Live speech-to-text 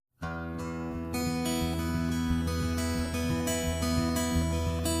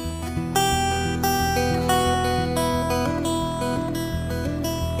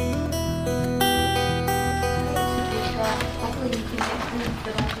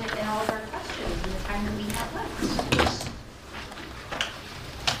time that we have left.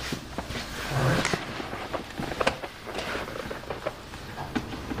 All right.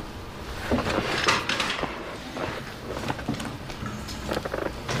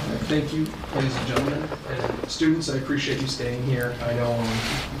 Thank you, ladies and gentlemen, and students. I appreciate you staying here. I know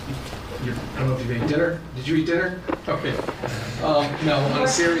I don't know if you've ate dinner. Did you eat dinner? Okay. No, on a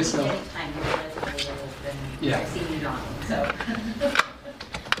serious note. Yeah. I've seen you drawn, so.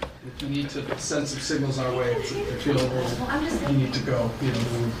 If you need to send some signals our way, if you feel Well, I'm just you need to go, you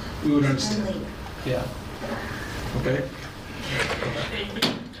know, we would understand. Yeah. Okay.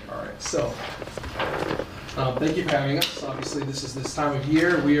 All right. So, thank you for having us. Obviously, this time of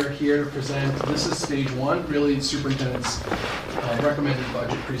year. We are here to present. This is stage one, really, superintendent's recommended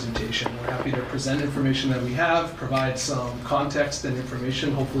budget presentation. We're happy to present information that we have, provide some context and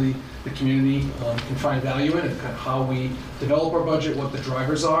information. Hopefully, the community can find value in it, kind of how we develop our budget, what the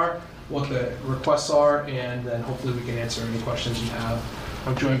drivers are, what the requests are, and then hopefully we can answer any questions you have.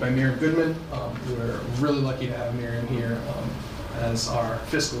 I'm joined by Miriam Goodman. We're really lucky to have Miriam here as our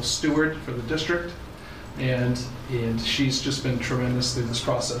fiscal steward for the district. And she's just been tremendous through this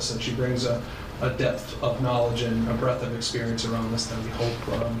process, and she brings a depth of knowledge and a breadth of experience around this that we hope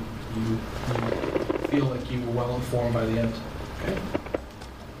you feel like you were well informed by the end. Okay.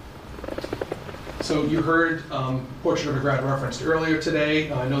 So you heard Portrait of a Grad referenced earlier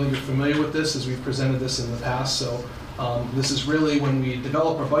today. I know that you're familiar with this as we've presented this in the past. So this is really when we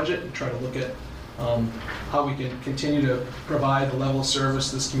develop our budget and try to look at how we can continue to provide the level of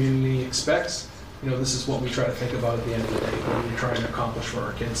service this community expects. You know, this is what we try to think about at the end of the day, what we're trying to accomplish for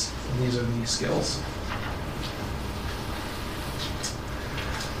our kids. And these are the skills.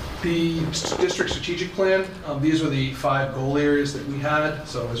 The district strategic plan, these are the 5 goal areas that we had.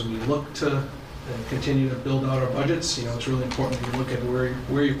 So as we look to continue to build out our budgets, you know, it's really important to look at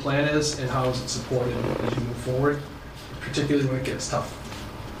where your plan is and how is it supported as you move forward, particularly when it gets tough.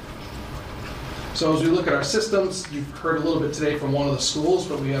 So as we look at our systems, you've heard a little bit today from one of the schools,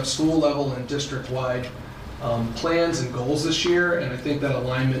 but we have school level and district-wide plans and goals this year, and I think that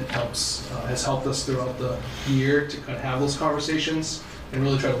alignment has helped us throughout the year to kind of have those conversations and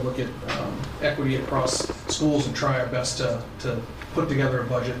really try to look at equity across schools and try our best to put together a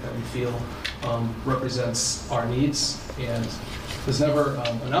budget that we feel represents our needs. And there's never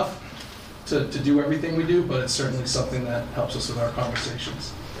enough to do everything we do, but it's certainly something that helps us with our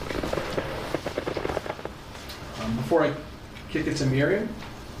conversations. Before I kick it to Miriam,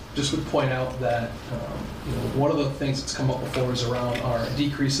 just would point out that you know, one of the things that's come up before is around our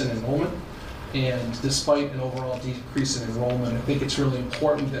decrease in enrollment. And despite an overall decrease in enrollment, I think it's really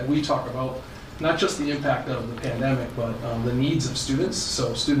important that we talk about not just the impact of the pandemic, but the needs of students.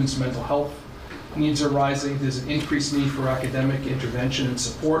 So students' mental health needs are rising. There's an increased need for academic intervention and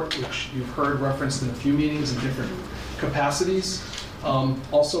support, which you've heard referenced in a few meetings in different capacities.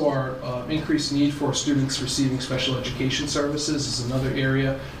 Also, our increased need for students receiving special education services is another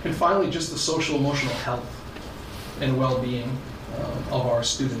area. And finally, just the social emotional health and well-being of our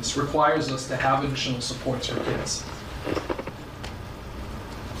students requires us to have additional supports for kids.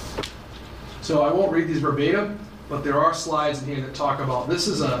 So I won't read these verbatim, but there are slides in here that talk about this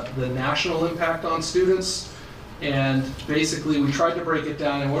is the national impact on students. And basically, we tried to break it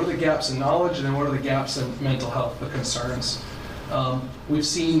down and what are the gaps in knowledge and then what are the gaps in mental health, the concerns. We've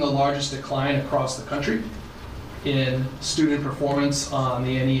seen the largest decline across the country in student performance on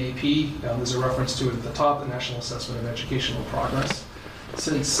the NEAP. There's a reference to it at the top, the National Assessment of Educational Progress,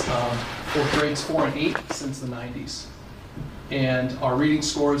 since for grades 4 and 8 since the 90s. And our reading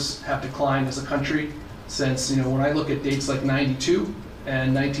scores have declined as a country since, you know, when I look at dates like 92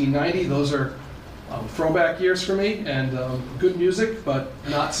 and 1990, those are throwback years for me and good music, but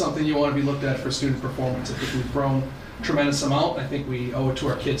not something you want to be looked at for student performance. I think we've grown tremendous amount. I think we owe it to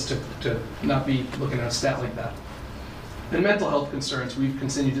our kids to not be looking at a stat like that. And mental health concerns, we've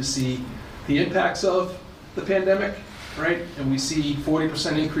continued to see the impacts of the pandemic, right? And we see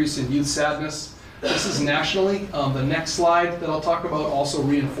 40% increase in youth sadness. This is nationally. The next slide that I'll talk about also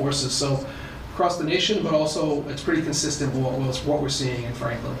reinforces. So across the nation, but also it's pretty consistent with what we're seeing in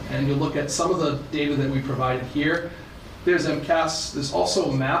Franklin. And you'll look at some of the data that we provided here. There's MCAS. There's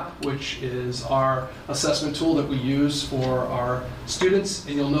also MAP, which is our assessment tool that we use for our students.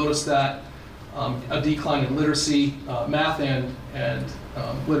 And you'll notice that a decline in literacy, math and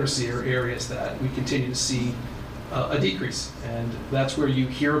literacy are areas that we continue to see a decrease. And that's where you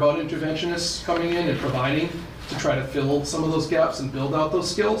hear about interventionists coming in and providing to try to fill some of those gaps and build out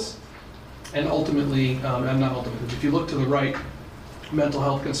those skills. And ultimately, and not ultimately, if you look to the right, mental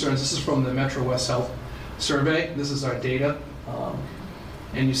health concerns. This is from the Metro West Health Survey. This is our data.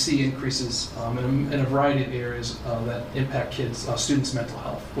 And you see increases in a variety of areas that impact kids, students' mental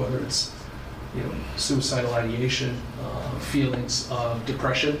health, whether it's suicidal ideation, feelings of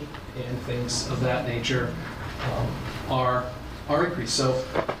depression, and things of that nature are increased. So,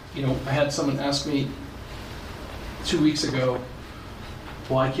 I had someone ask me 2 weeks ago,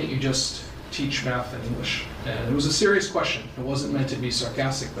 why can't you just teach math and English? And it was a serious question. It wasn't meant to be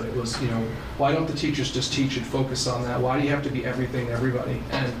sarcastic, but it was, why don't the teachers just teach and focus on that? Why do you have to be everything to everybody?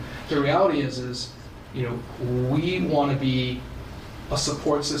 And the reality is, we want to be a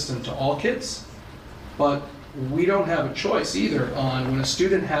support system to all kids, but we don't have a choice either on when a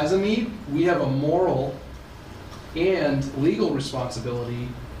student has a need. We have a moral and legal responsibility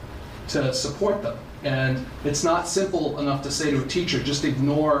to support them. And it's not simple enough to say to a teacher, just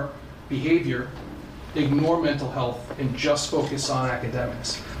ignore behavior, ignore mental health, and just focus on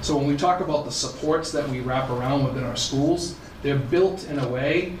academics. So when we talk about the supports that we wrap around within our schools, they're built in a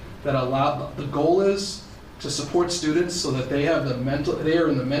way that the goal is to support students so that they are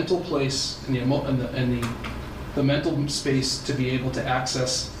in the mental place and the mental space to be able to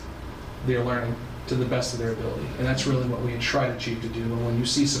access their learning to the best of their ability. And that's really what we try to achieve to do. And when you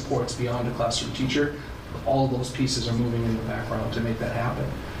see supports beyond a classroom teacher, all of those pieces are moving in the background to make that happen.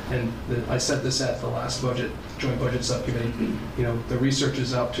 And I said this at the last joint budget subcommittee, the research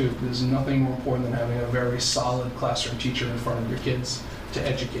is out too. There's nothing more important than having a very solid classroom teacher in front of your kids to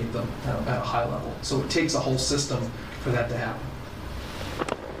educate them at a high level. So it takes a whole system for that to happen.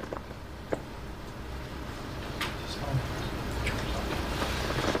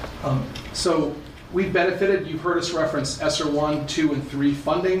 So we've benefited, you've heard us reference ESSER 1, 2, and 3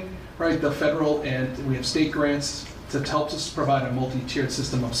 funding, right? The federal and we have state grants to help us provide a multi-tiered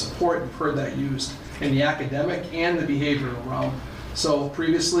system of support. You've heard that used in the academic and the behavioral realm. So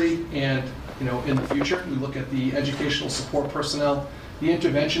previously and in the future, we look at the educational support personnel, the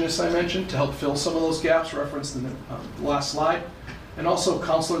interventionists I mentioned to help fill some of those gaps referenced in the last slide, and also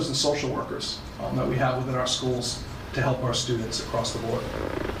counselors and social workers that we have within our schools to help our students across the board.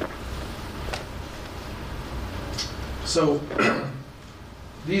 So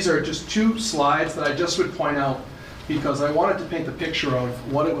these are just 2 slides that I just would point out because I wanted to paint the picture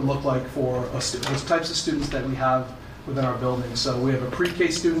of what it would look like for those types of students that we have within our building. So we have a pre-K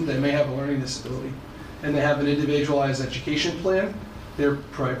student that may have a learning disability, and they have an individualized education plan. They're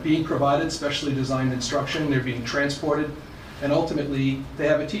being provided specially designed instruction, they're being transported, and ultimately they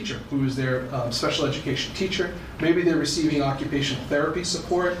have a teacher who is their special education teacher. Maybe they're receiving occupational therapy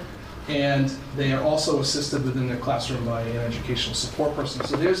support, and they are also assisted within their classroom by an educational support person.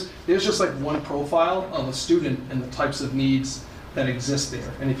 So there's just like one profile of a student and the types of needs that exist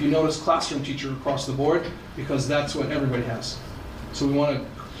there. And if you notice classroom teacher across the board, because that's what everybody has. So we want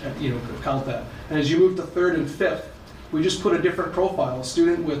to count that. And as you move to 3rd and 5th, we just put a different profile. A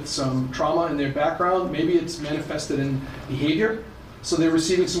student with some trauma in their background, maybe it's manifested in behavior, so they're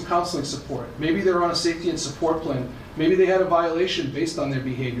receiving some counseling support. Maybe they're on a safety and support plan. Maybe they had a violation based on their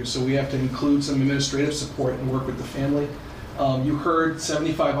behavior, so we have to include some administrative support and work with the family. You heard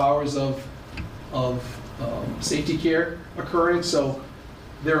 75 hours of safety care occurring, so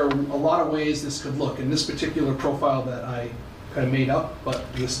there are a lot of ways this could look. In this particular profile that I kind of made up, but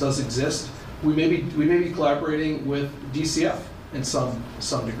this does exist, we may be collaborating with DCF in some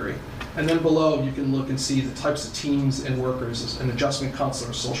degree. And then below, you can look and see the types of teams and workers, an adjustment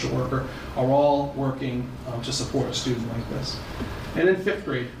counselor, a social worker, are all working to support a student like this. And in 5th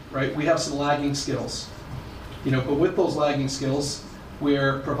grade, right, we have some lagging skills. But with those lagging skills,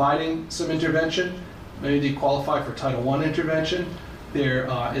 we're providing some intervention. Maybe they qualify for Title I intervention. There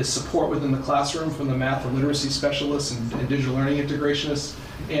is support within the classroom from the math and literacy specialists and digital learning integrationists.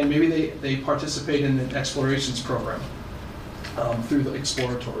 And maybe they participate in an explorations program through the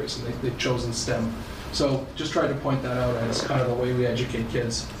exploratories, and they've chosen STEM. So just try to point that out as kind of the way we educate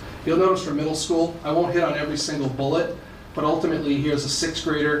kids. You'll notice for middle school, I won't hit on every single bullet, but ultimately here's a 6th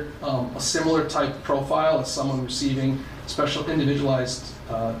grader, a similar type profile as someone receiving special individualized,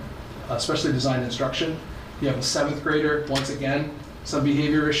 specially designed instruction. You have a 7th grader, once again, some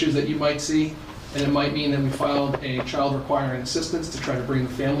behavior issues that you might see, and it might mean that we filed a child requiring assistance to try to bring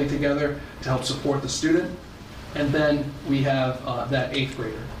the family together to help support the student. And then we have that 8th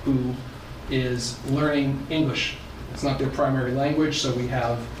grader who is learning English. It's not their primary language, so we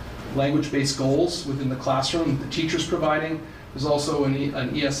have language-based goals within the classroom the teacher's providing. There's also an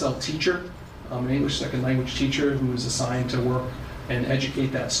ESL teacher, an English second language teacher who is assigned to work and educate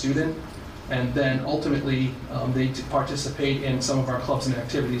that student. And then ultimately, they participate in some of our clubs and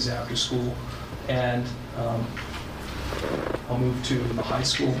activities after school. And I'll move to the high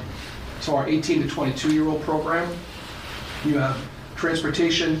school. So our 18 to 22-year-old program, you have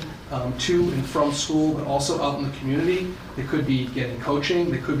transportation to and from school, but also out in the community. They could be getting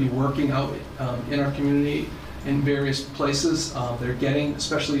coaching. They could be working out in our community in various places. They're getting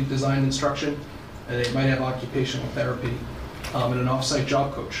especially design instruction. They might have occupational therapy and an off-site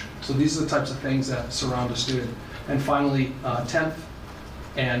job coach. So these are the types of things that surround a student. And finally, 10th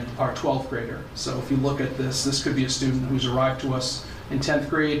and our 12th grader. So if you look at this, this could be a student who's arrived to us in 10th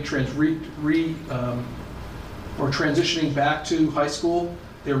grade, or transitioning back to high school.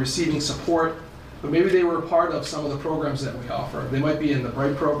 They're receiving support, but maybe they were a part of some of the programs that we offer. They might be in the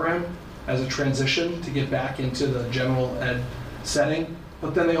BRIGHT program as a transition to get back into the general ed setting,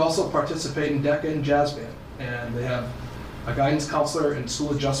 but then they also participate in DECA and jazz band, and they have a guidance counselor and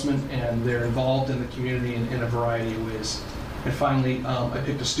school adjustment, and they're involved in the community in a variety of ways. And finally, I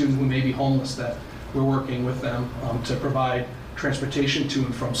picked a student who may be homeless that we're working with them to provide transportation to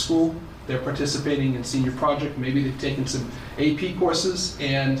and from school. They're participating in senior project. Maybe they've taken some AP courses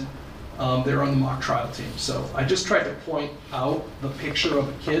and they're on the mock trial team. So I just tried to point out the picture of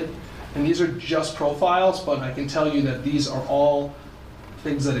a kid. And these are just profiles, but I can tell you that these are all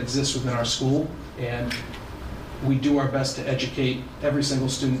things that exist within our school. And we do our best to educate every single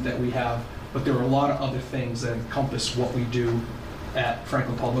student that we have. But there are a lot of other things that encompass what we do at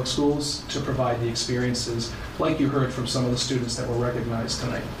Franklin Public Schools to provide the experiences, like you heard from some of the students that were recognized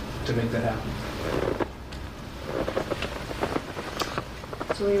tonight, to make that happen.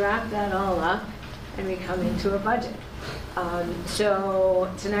 So we wrap that all up and we come into a budget. So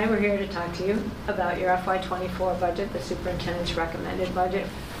tonight we're here to talk to you about your FY24 budget, the superintendent's recommended budget.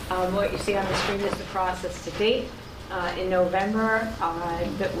 What you see on the screen is the process to date. In November,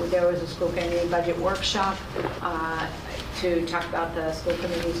 there was a school committee budget workshop to talk about the school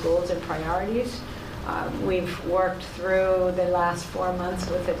committee's goals and priorities. We've worked through the last 4 months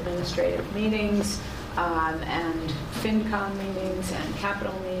with administrative meetings and FinCom meetings and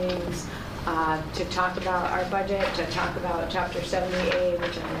capital meetings to talk about our budget, to talk about Chapter 70A,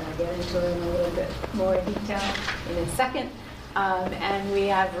 which I'm going to get into in a little bit more detail in a second. And we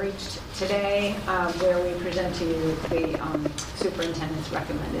have reached today where we present to you the superintendent's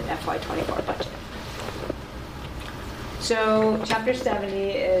recommended FY24 budget. So Chapter 70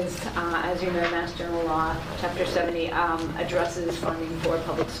 is, as you know, Mass General Law. Chapter 70 addresses funding for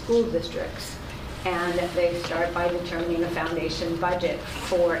public school districts. And they start by determining a foundation budget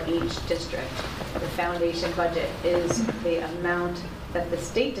for each district. The foundation budget is the amount that the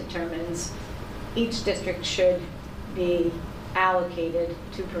state determines each district should be allocated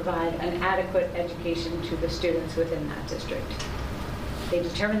to provide an adequate education to the students within that district. They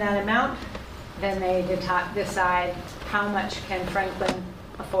determine that amount, then they decide how much can Franklin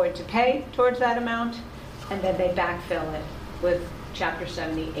afford to pay towards that amount, and then they backfill it with Chapter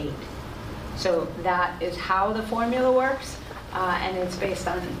 78. So that is how the formula works, and it's based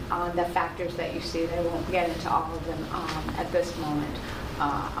on the factors that you see. I won't get into all of them at this moment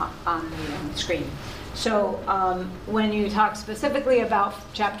on the screen. So when you talk specifically about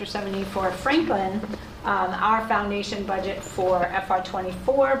Chapter 70 for Franklin, our foundation budget for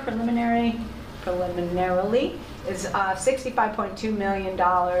FY24 preliminarily is $65.2 million.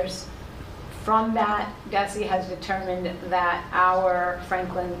 From that, DESE has determined that our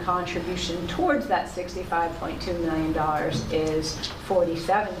Franklin contribution towards that $65.2 million is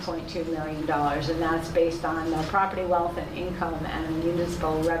 $47.2 million, and that's based on the property, wealth, and income and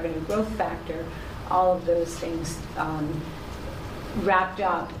municipal revenue growth factor. All of those things wrapped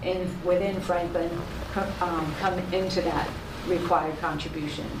up within Franklin come into that required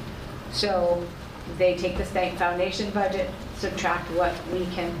contribution. So they take the state foundation budget, subtract what we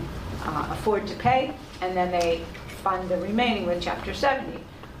can afford to pay, and then they fund the remaining with Chapter 70,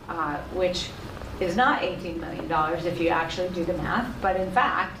 which is not $18 million if you actually do the math, but in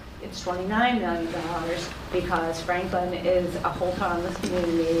fact, it's $29 million because Franklin is a hold harmless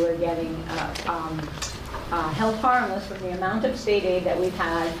community. We're getting held harmless from the amount of state aid that we've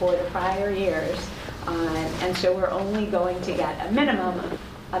had for the prior years, and so we're only going to get a minimum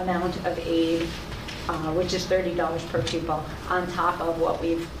amount of aid, which is $30 per pupil, on top of what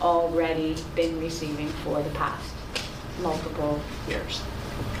we've already been receiving for the past multiple years.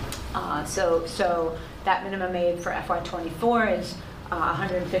 So that minimum aid for FY24 is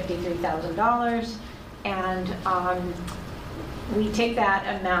 $153,000, and we take that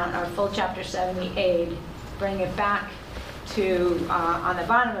amount, our full Chapter 70 aid, bring it back to on the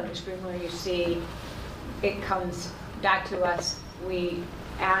bottom of the screen where you see it comes back to us. We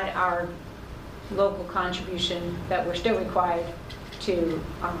add our local contribution that we're still required to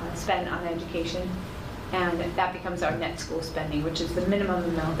spend on education, And that becomes our net school spending, which is the minimum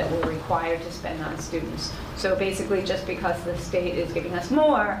amount that we're required to spend on students. So basically, just because the state is giving us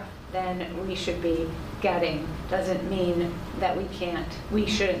more than we should be getting, doesn't mean that we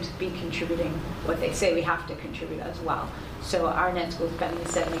shouldn't be contributing what they say we have to contribute as well. So our net school spending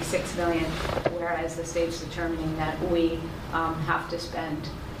is 76 million, whereas the state's determining that we have to spend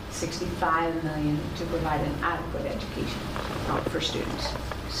 65 million to provide an adequate education for students.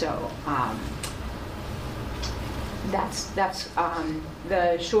 So that's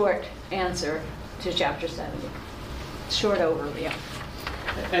the short answer to Chapter 70. Short overview.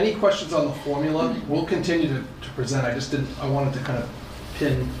 Any questions on the formula? We'll continue to present. I wanted to kind of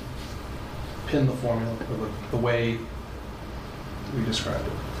pin the formula, or the way we described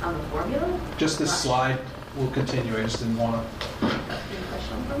it. On the formula? Just this slide, we'll continue. I just didn't want to. Any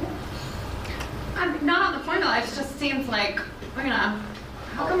question on the formula? Not on the formula, it just seems like, we're gonna,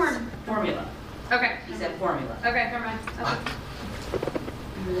 how come we're, Formula. okay. He said formula. Okay, never mind. Okay.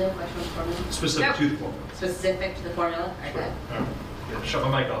 Any other question on the formula? Specific Nope. to the formula. Specific to the formula? All right, good. Yeah, shut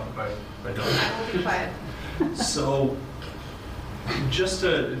my mic off if I don't. I will be quiet. So, just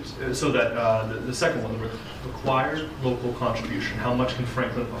so that the second one, the required local contribution, how much can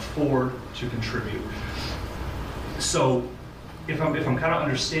Franklin afford to contribute? So, if I'm kind of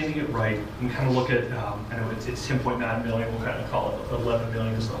understanding it right, and kind of look at, I know it's 10.9 million, we'll kind of call it 11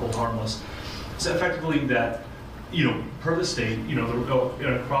 million as the whole harmless. So effectively that, per the state,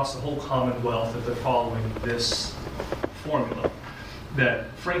 across the whole Commonwealth, that they're following this formula,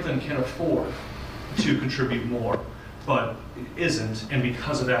 that Franklin can afford to contribute more, but it isn't, and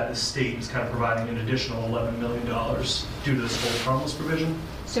because of that, the state is kind of providing an additional $11 million due to this whole harmless provision?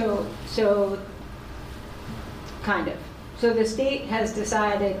 So kind of. So the state has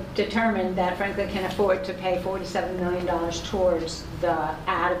determined that Franklin can afford to pay $47 million towards the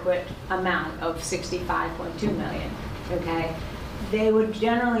adequate amount of $65.2 million, okay? They would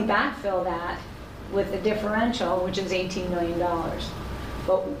generally backfill that with the differential, which is $18 million.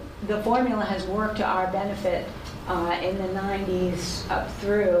 But the formula has worked to our benefit in the 90s up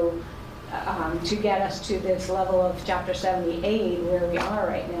through to get us to this level of Chapter 70 aid where we are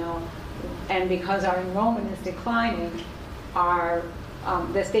right now. And because our enrollment is declining,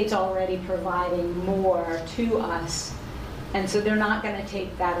 the state's already providing more to us. And so they're not going to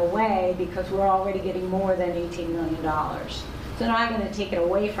take that away because we're already getting more than $18 million. So they're not going to take it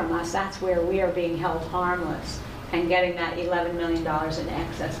away from us. That's where we are being held harmless and getting that $11 million in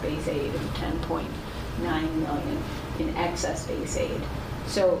excess base aid and $10.9 million in excess base aid.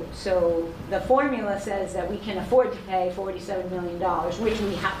 So the formula says that we can afford to pay $47 million, which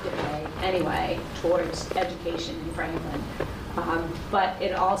we have to pay anyway, towards education in Franklin. But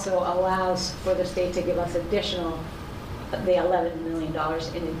it also allows for the state to give us additional, the $11 million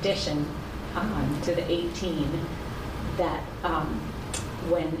in addition to the 18 that,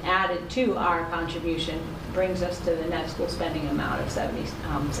 when added to our contribution, brings us to the net school spending amount of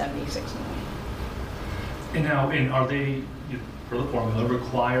 76 million. And now, are they, for the formula,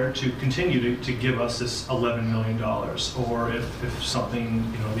 required to continue to give us this $11 million? Or if something,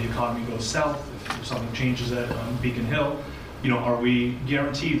 the economy goes south, if something changes at Beacon Hill, are we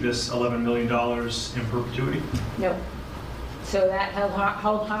guaranteed this $11 million in perpetuity? No. So that held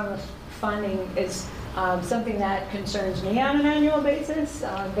harmless funding is something that concerns me on an annual basis.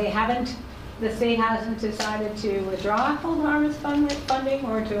 The state hasn't decided to withdraw hold harmless funding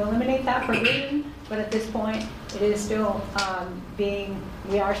or to eliminate that provision, but at this point, it is still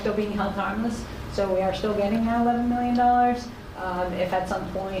we are still being held harmless, so we are still getting that $11 million. If at some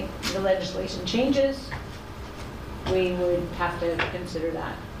point the legislation changes, we would have to consider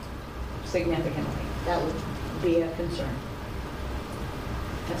that significantly. That would be a concern.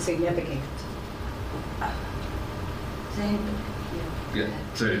 A significant concern. Yeah,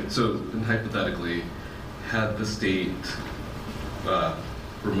 sorry. So hypothetically, had the state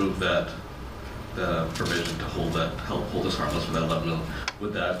removed the provision to help hold us harmless for that 11 million,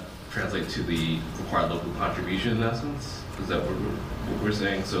 would that translate to the required local contribution in essence? Is that what we're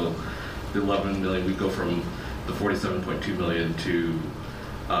saying? So the 11 million, we go from the 47.2 million to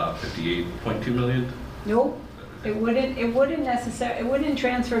 58.2 million? Nope. It wouldn't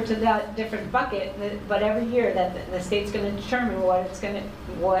transfer to that different bucket, but every year that the state's going to determine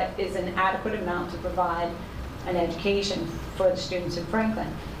what is an adequate amount to provide an education for the students in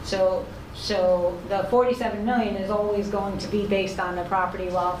Franklin. So the 47 million is always going to be based on the property,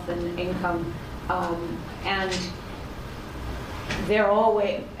 wealth, and income, and they're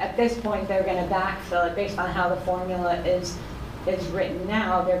always, at this point, they're going to backfill it based on how the formula is written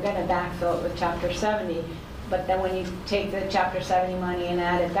now. They're going to backfill it with Chapter 70. But then when you take the Chapter 70 money and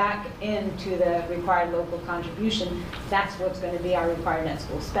add it back into the required local contribution, that's what's going to be our required net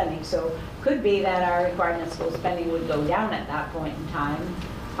school spending. So could be that our required net school spending would go down at that point in time.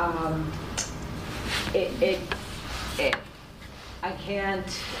 I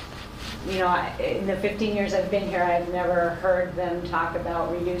can't, you know, in the 15 years I've been here, I've never heard them talk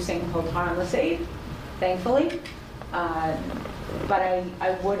about reducing hold harmless aid, thankfully. But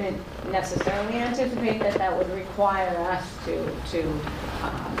I wouldn't necessarily anticipate that that would require us to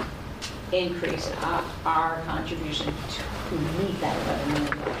increase our contribution to meet that $11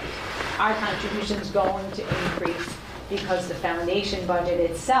 million. Our contribution is going to increase because the foundation budget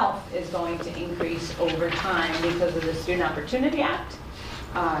itself is going to increase over time because of the Student Opportunity Act,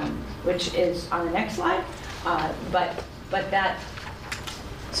 which is on the next slide.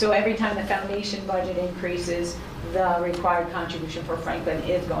 So every time the foundation budget increases, the required contribution for Franklin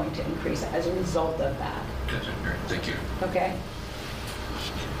is going to increase as a result of that. Gotcha. All right. Thank you. Okay.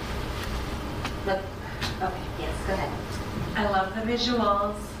 Look, okay, yes, go ahead. I love the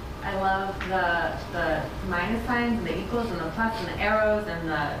visuals. I love the minus signs and the equals and the plus and the arrows and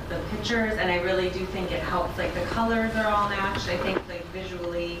the pictures, and I really do think it helps, like the colors are all matched. I think like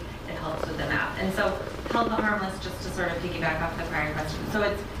visually it helps with the math. And so held the harmless, just to sort of piggyback off the prior question. So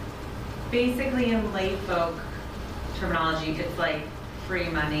it's basically in lay folk terminology, it's like free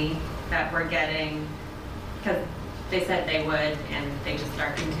money that we're getting because they said they would and they just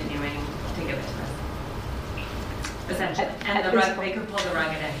are continuing to give it to us. Essentially. And the rug, they could pull the rug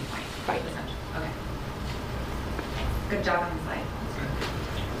at any point. Right. Essentially. Okay. Good job on the slide.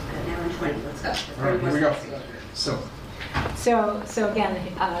 Good, now in 20, let's go. All right, here we go. So again,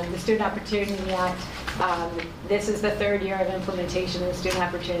 the Student Opportunity Act, this is the third year of implementation of the Student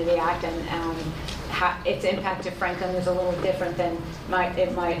Opportunity Act, and its impact to Franklin is a little different than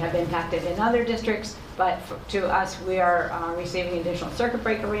it might have impacted in other districts, but to us, we are receiving additional circuit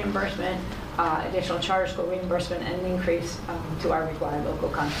breaker reimbursement, additional charter school reimbursement, and an increase to our required local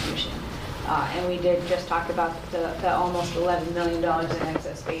contribution. And we did just talk about the almost $11 million in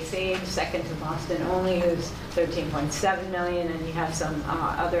excess base aid, second to Boston only, who's $13.7 million, and you have some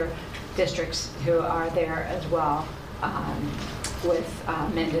other districts who are there as well, with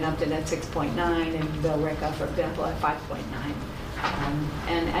Mendon Upton at 6.9 and Billerica, for example, at 5.9.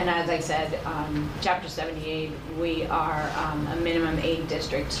 And as I said, Chapter 78, we are a minimum aid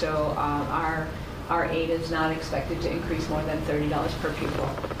district, so our aid is not expected to increase more than $30 per pupil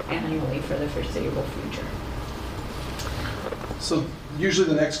annually for the foreseeable future. So usually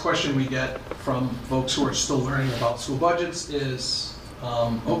the next question we get from folks who are still learning about school budgets is,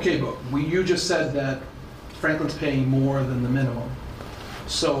 okay, but you just said that Franklin's paying more than the minimum.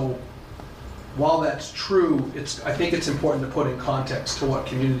 So while that's true, I think it's important to put in context to what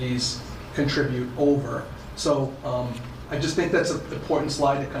communities contribute over. So I just think that's an important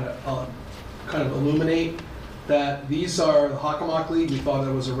slide to kind of illuminate that these are the Hockomock League. We thought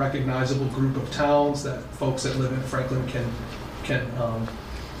it was a recognizable group of towns that folks that live in Franklin can kind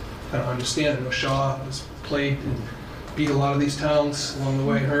of understand. I know Shaw has played and beat a lot of these towns along the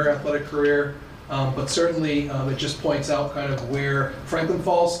way in her athletic career. But certainly it just points out kind of where Franklin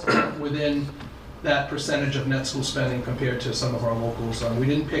falls within that percentage of net school spending compared to some of our locals. We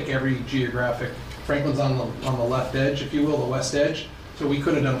didn't pick every geographic. Franklin's on the left edge, if you will, the west edge. So we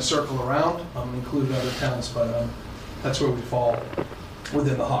could have done a circle around, included other towns, but that's where we fall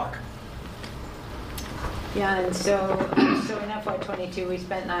within the Hawk. Yeah, and so in FY22, we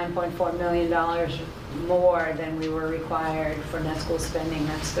spent $9.4 million more than we were required for net school spending.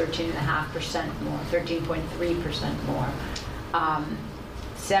 That's 13.5% more, 13.3% more.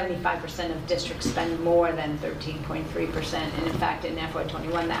 75% of districts spend more than 13.3%, and in fact, in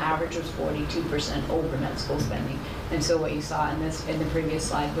FY21, the average was 42% over net school spending. And so what you saw in the previous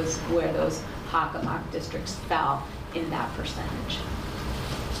slide was where those Hockomock districts fell in that percentage.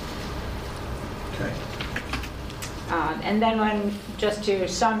 Okay. And then just to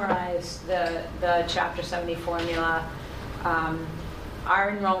summarize the Chapter 70 formula, our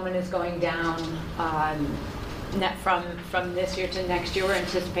enrollment is going down net from this year to next year. We're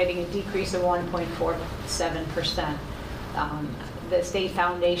anticipating a decrease of 1.47%. The state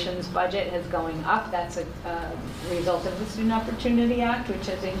foundation's budget is going up. That's a result of the Student Opportunity Act, which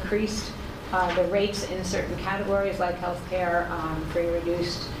has increased the rates in certain categories like healthcare, free,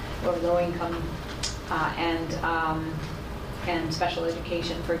 reduced, or low income, and special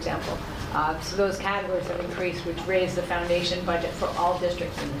education, for example. So those categories have increased, which raised the foundation budget for all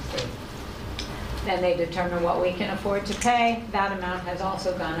districts in the state. Then they determine what we can afford to pay. That amount has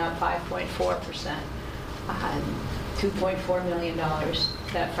also gone up 5.4%, $2.4 million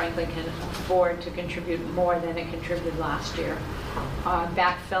that Franklin can afford to contribute more than it contributed last year.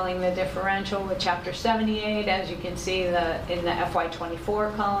 Backfilling the differential with Chapter 78, as you can see in the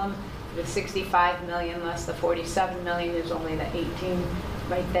FY24 column, the 65 million less the 47 million is only the 18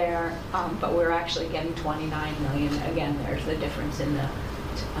 right there, but we're actually getting 29 million. Again, there's the difference in the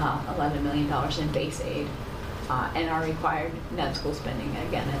 $11 million in base aid, and our required net school spending,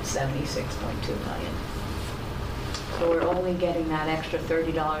 again, at 76.2 million. So we're only getting that extra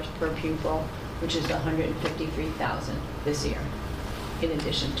 $30 per pupil, which is $153,000 this year, in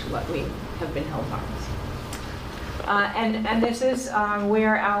addition to what we have been held harmless. And this is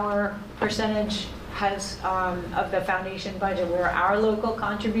where our percentage has of the foundation budget, where our local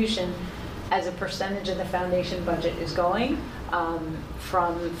contribution as a percentage of the foundation budget is going,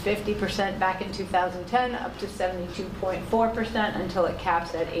 from 50% back in 2010 up to 72.4% until it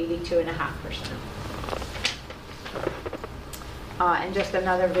caps at 82.5%. And just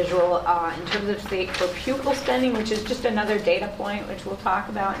another visual in terms of state per pupil spending, which is just another data point, which we'll talk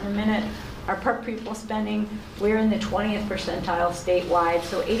about in a minute. Our per pupil spending, we're in the 20th percentile statewide,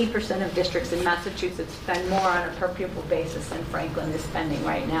 so 80% of districts in Massachusetts spend more on a per pupil basis than Franklin is spending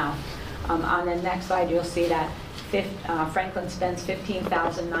right now. On the next slide, you'll see that Franklin spends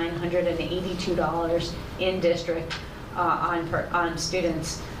 $15,982 in district on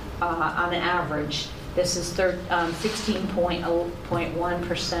students on an average. This is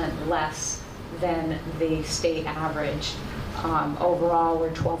 16.1% less than the state average. Overall,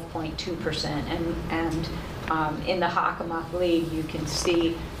 we're 12.2%. And in the Hockomock League, you can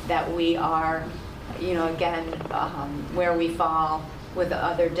see that we are, again, where we fall with the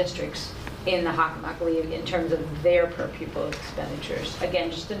other districts in the Hockomock League in terms of their per pupil expenditures.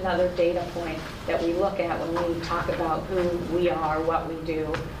 Again, just another data point that we look at when we talk about who we are, what we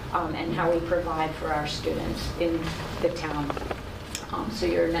do, and how we provide for our students in the town. So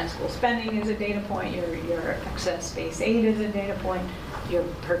your net school spending is a data point, your excess space aid is a data point, your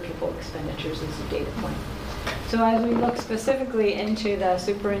per pupil expenditures is a data point. So as we look specifically into the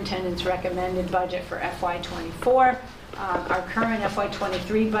superintendent's recommended budget for FY24, our current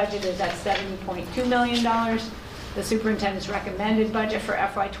FY23 budget is at $70.2 million. The superintendent's recommended budget for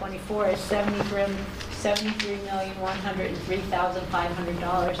FY24 is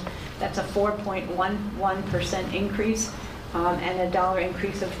 $73,103,500. That's a 4.11% increase, and a dollar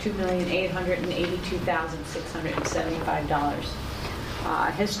increase of $2,882,675.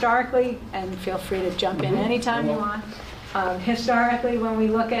 Historically, and feel free to jump in anytime you want, historically when we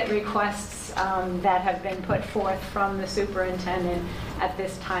look at requests that have been put forth from the superintendent at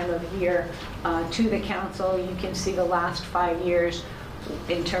this time of year to the council, you can see the last 5 years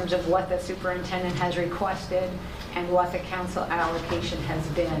in terms of what the superintendent has requested and what the council allocation has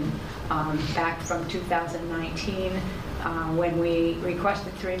been. Back from 2019, when we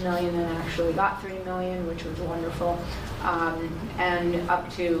requested $3 million and actually got $3 million, which was wonderful, and up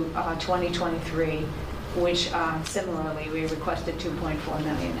to 2023, which similarly we requested $2.4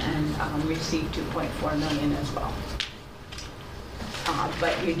 million and received $2.4 million as well.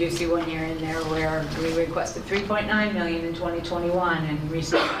 But you do see 1 year in there where we requested $3.9 million in 2021 and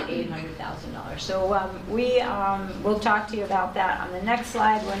received $800,000. So we'll talk to you about that on the next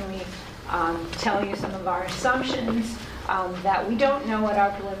slide when we tell you some of our assumptions. That we don't know what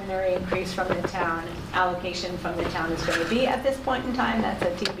our preliminary increase from the town, allocation from the town is going to be at this point in time. That's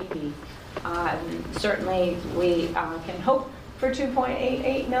a TBD. Certainly we can hope for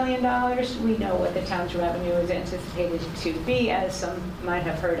 $2.88 million. We know what the town's revenue is anticipated to be, as some might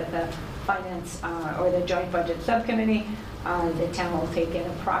have heard at the Finance or the Joint Budget Subcommittee. The town will take in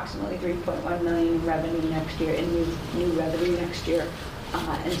approximately $3.1 million in revenue next year, in new revenue next year.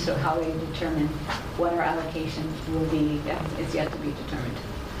 And so how they determine what our allocation will be is yet to be determined.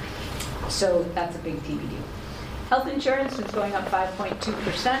 So that's a big TBD. Health insurance is going up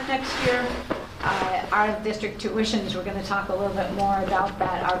 5.2% next year. Our district tuitions, we're going to talk a little bit more about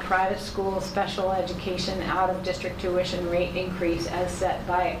that. Our private school special education out-of-district tuition rate increase as set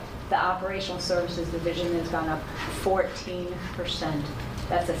by the Operational Services Division has gone up 14%.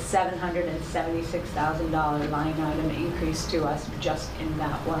 That's a $776,000 line item increase to us just in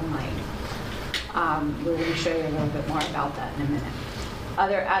that one line. We're going to show you a little bit more about that in a minute.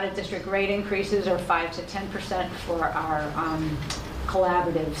 Other out-of-district rate increases are 5 to 10% for our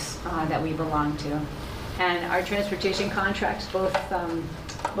collaboratives that we belong to. And our transportation contracts, both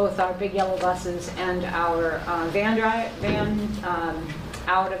our big yellow buses and our van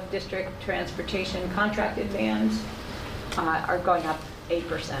out-of-district transportation contracted vans are going up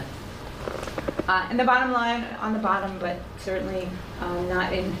 8%. And the bottom line on the bottom, but certainly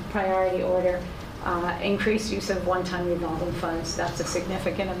not in priority order, Increased use of one-time revolving funds. That's a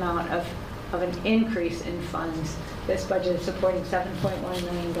significant amount of an increase in funds. This budget is supporting $7.1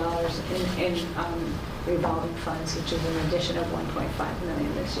 million in revolving funds, which is an addition of $1.5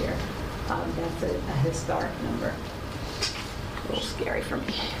 million this year. That's a historic number. A little scary for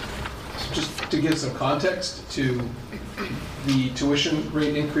me. Just to give some context to the tuition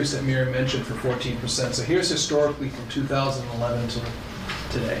rate increase that Miriam mentioned for 14%. So here's historically from 2011 to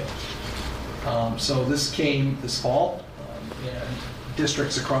today. So this came this fall, and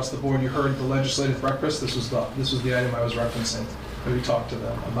districts across the board, you heard the legislative breakfast. This was the item I was referencing that we talked to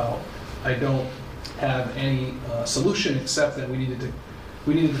them about. I don't have any solution except that we needed to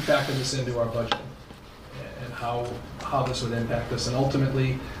factor this into our budget and how this would impact us. And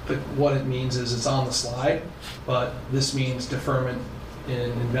ultimately, what it means is it's on the slide, but this means deferment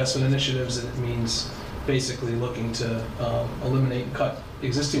in investment initiatives, and it means basically looking to eliminate and cut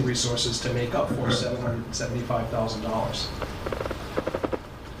existing resources to make up for $775,000.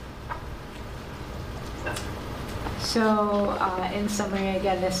 So in summary,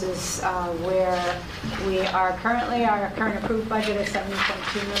 again, this is where we are currently. Our current approved budget is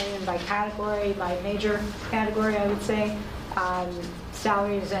 $70.2 million by category, by major category, I would say.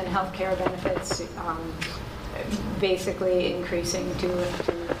 Salaries and healthcare benefits basically increasing to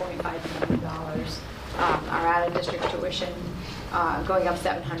 $2.5 million. Our out-of-district tuition going up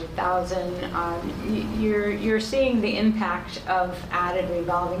 $700,000. You're seeing the impact of added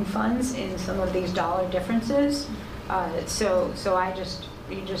revolving funds in some of these dollar differences. So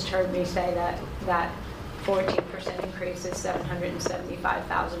you just heard me say that 14% increase is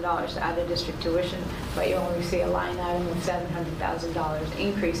 $775,000 to out-of-district tuition, but you only see a line item of $700,000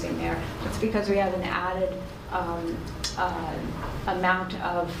 increasing there. It's because we have an added amount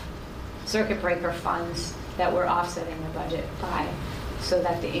of circuit breaker funds that we're offsetting the budget by, so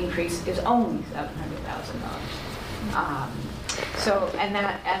that the increase is only $700,000. So,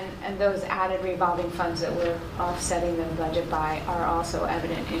 and those added revolving funds that we're offsetting the budget by are also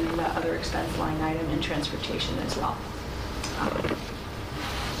evident in the other expense line item in transportation as well.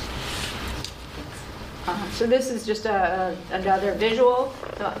 So this is just another visual.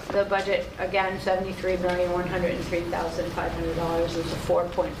 The budget, again, $73,103,500 is a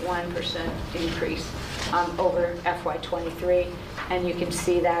 4.1% increase over FY23, and you can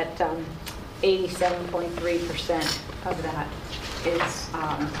see that 87.3% of that is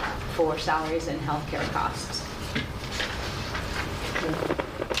for salaries and healthcare costs.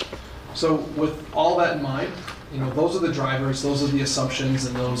 So with all that in mind, those are the drivers, those are the assumptions,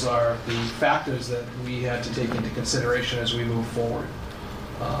 and those are the factors that we had to take into consideration as we move forward.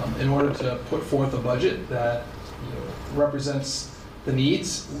 In order to put forth a budget that represents the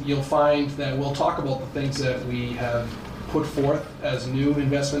needs, you'll find that we'll talk about the things that we have put forth as new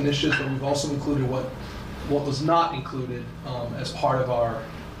investment initiatives, but we've also included what was not included as part of our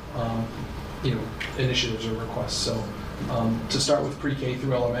initiatives or requests. So to start with pre-K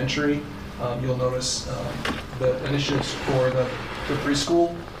through elementary, you'll notice the initiatives for the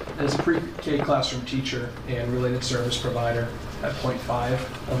preschool as a pre-K classroom teacher and related service provider at 0.5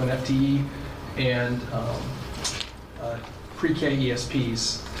 of an FTE, and pre-K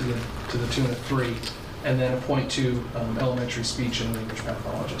ESPs to the tune of 3, and then a 0.2 elementary speech and language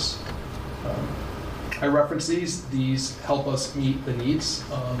pathologist. I reference these help us meet the needs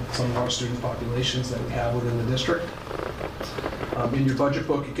of some of our student populations that we have within the district. In your budget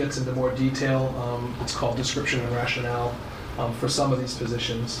book, it gets into more detail. It's called description and rationale for some of these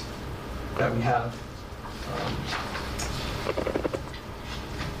positions that we have.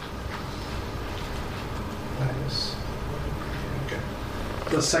 Okay.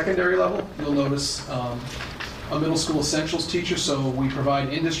 The secondary level, you'll notice a middle school essentials teacher. So we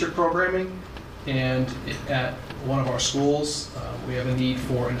provide in-district programming, and at one of our schools, we have a need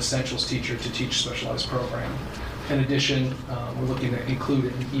for an essentials teacher to teach specialized programming. In addition, we're looking to include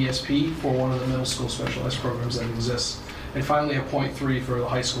an ESP for one of the middle school specialized programs that exists. And finally, a 0.3 for the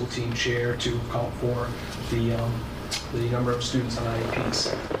high school team chair to account for the number of students on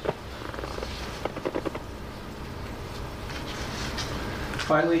IEPs.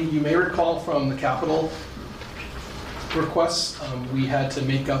 Finally, you may recall from the capital requests, we had to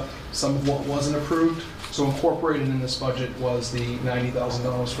make up some of what wasn't approved. So incorporated in this budget was the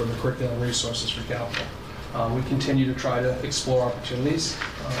 $90,000 for the curriculum resources for capital. We continue to try to explore opportunities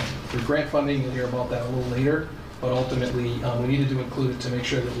through grant funding. You'll hear about that a little later, but ultimately we needed to include it to make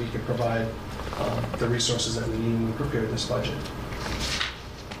sure that we could provide the resources that we need when we prepared this budget.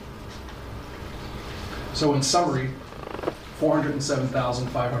 So in summary,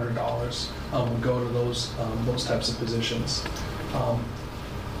 $407,500 would go to those types of positions.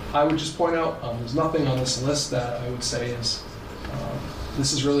 I would just point out, there's nothing on this list that I would say is,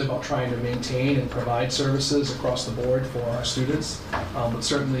 this is really about trying to maintain and provide services across the board for our students. But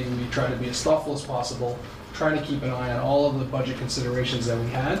certainly we try to be as thoughtful as possible, trying to keep an eye on all of the budget considerations that we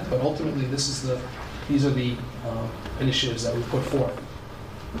had, but ultimately these are the initiatives that we put forth.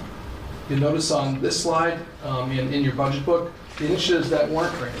 You'll notice on this slide, in your budget book, the initiatives that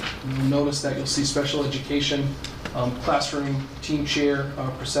weren't granted. You'll notice that you'll see special education, classroom team chair,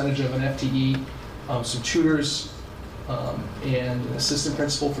 percentage of an FTE, some tutors, and an assistant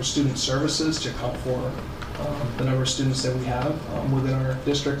principal for student services to account for the number of students that we have within our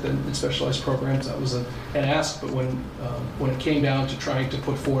district and in specialized programs. That was an ask, but when it came down to trying to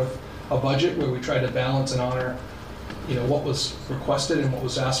put forth a budget where we tried to balance and honor, what was requested and what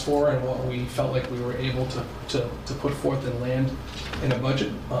was asked for and what we felt like we were able to put forth and land in a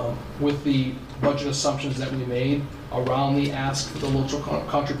budget, with the budget assumptions that we made around the ask for the local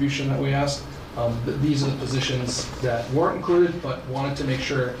contribution that we asked. These are the positions that weren't included, but wanted to make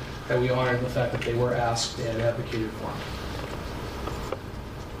sure that we honored the fact that they were asked and advocated for.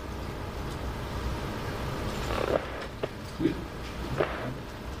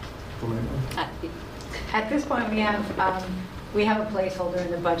 At this point, we have a placeholder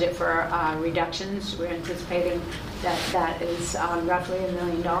in the budget for reductions. We're anticipating that is roughly $1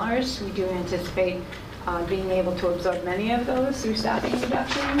 million. We do anticipate being able to absorb many of those through staffing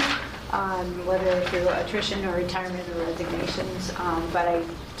reductions, whether through attrition or retirement or resignations. But I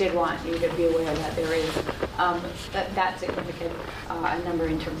did want you to be aware that there is that significant a number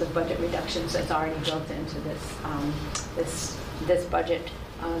in terms of budget reductions that's already built into this budget.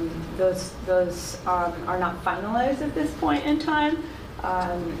 Those are not finalized at this point in time.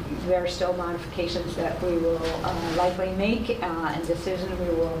 There are still modifications that we will likely make and decisions we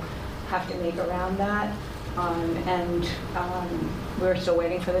will have to make around that. And we're still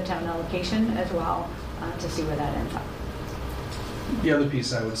waiting for the town allocation as well to see where that ends up. The other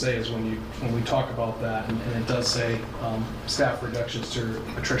piece I would say is when we talk about that, and it does say staff reductions to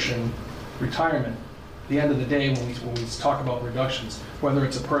attrition, retirement, at the end of the day, when we talk about reductions, whether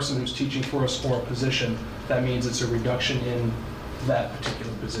it's a person who's teaching for us or a position, that means it's a reduction in that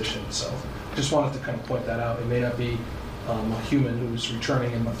particular position. So just wanted to kind of point that out. It may not be a human who's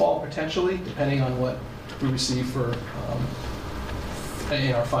returning in the fall, potentially, depending on what we receive for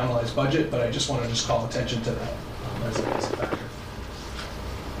in our finalized budget, but I just want to call attention to that as a factor.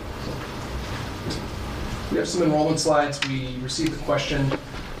 We have some enrollment slides. We received the question,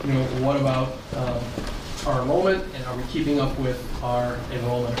 what about our enrollment, and are we keeping up with our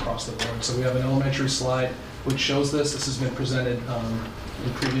enrollment across the board? So we have an elementary slide which shows this. This has been presented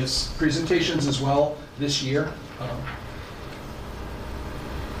in previous presentations as well this year.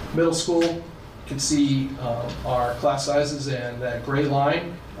 Middle school, you can see our class sizes, and that gray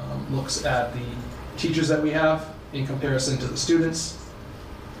line looks at the teachers that we have in comparison to the students.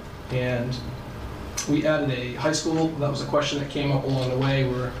 And we added a high school. That was a question that came up along the way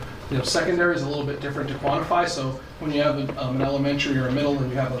where secondary is a little bit different to quantify. So when you have an elementary or a middle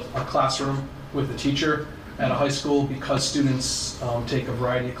and you have a classroom with a teacher, at a high school, because students take a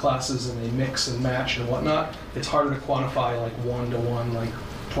variety of classes and they mix and match and whatnot, it's harder to quantify like one-to-one, like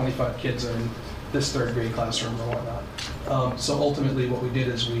 25 kids are in this third grade classroom or whatnot. So ultimately what we did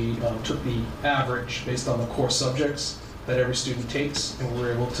is we took the average based on the core subjects that every student takes, and we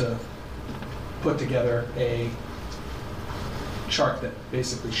were able to put together a chart that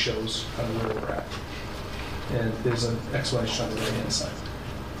basically shows kind of where we're at. And there's an explanation on the right-hand side.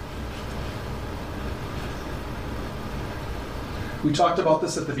 We talked about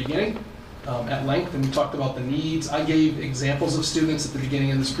this at the beginning at length, and we talked about the needs. I gave examples of students at the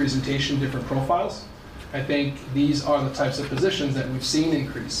beginning of this presentation, different profiles. I think these are the types of positions that we've seen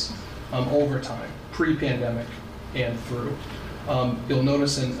increase over time, pre-pandemic and through. You'll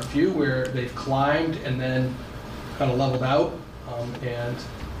notice in a few where they've climbed and then kind of leveled out, and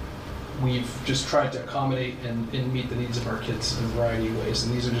we've just tried to accommodate and meet the needs of our kids in a variety of ways.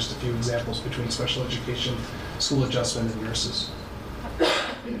 And these are just a few examples between special education, school adjustment, and nurses.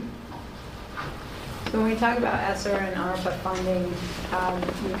 So when we talk about ESSER and ARPA funding,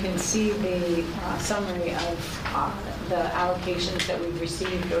 you can see the summary of the allocations that we've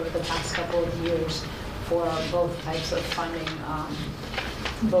received over the past couple of years for both types of funding,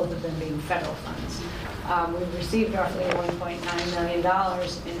 both of them being federal funds. We've received roughly $1.9 million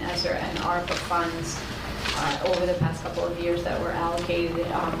in ESSER and ARPA funds over the past couple of years that were allocated.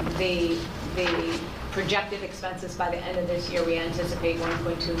 The projected expenses by the end of this year, we anticipate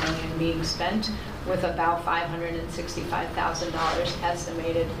 $1.2 million being spent, with about $565,000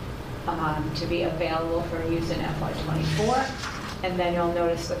 estimated to be available for use in FY24. And then you'll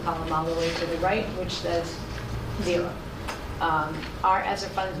notice the column all the way to the right, which says 0. Our ESSER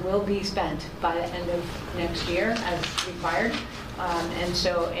funds will be spent by the end of next year as required. And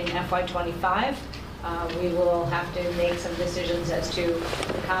so in FY25, we will have to make some decisions as to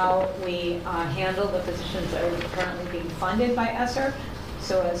how we handle the positions that are currently being funded by ESSER,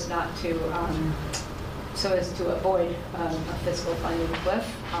 so as to avoid a fiscal funding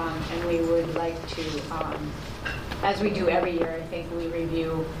cliff. And we would like to, as we do every year, I think we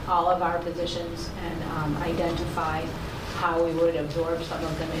review all of our positions and identify how we would absorb some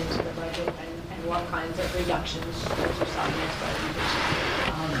of them into the budget and what kinds of reductions, as you saw in this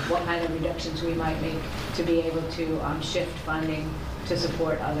presentation, what kind of reductions we might make to be able to shift funding to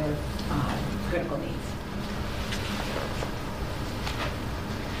support other critical needs.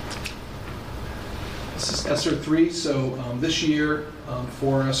 This is ESSER 3, so this year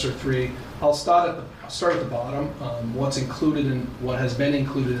for ESSER 3, I'll start at the bottom. What's included in what has been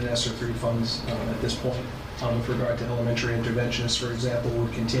included in ESSER 3 funds at this point with regard to elementary interventionists, for example,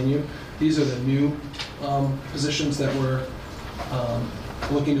 would continue. These are the new positions that we're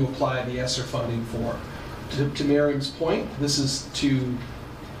looking to apply the ESSER funding for. To Miriam's point, this is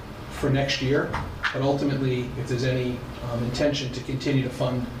for next year, but ultimately, if there's any intention to continue to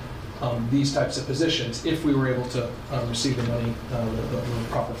fund these types of positions, if we were able to receive the money, the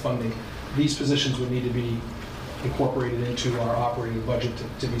proper funding, these positions would need to be incorporated into our operating budget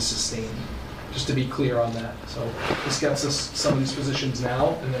to be sustained. Just to be clear on that. So this gets us some of these positions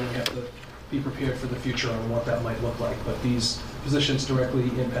now, and then we have to be prepared for the future on what that might look like. But these positions directly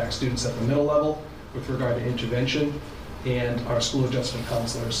impact students at the middle level with regard to intervention, and our school adjustment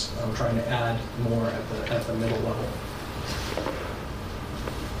counselors trying to add more at the middle level.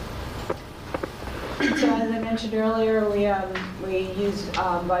 So as I mentioned earlier, we used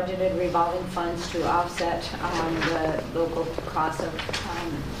budgeted revolving funds to offset the local cost of,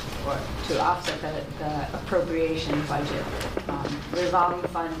 or to offset the appropriation budget. Revolving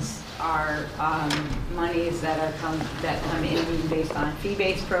funds are monies that come in based on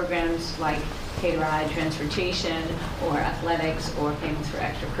fee-based programs like pay-to-ride transportation or athletics or payments for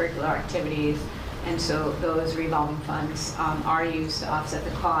extracurricular activities. And so those revolving funds are used to offset the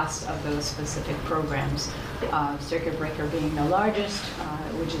cost of those specific programs. Circuit Breaker being the largest,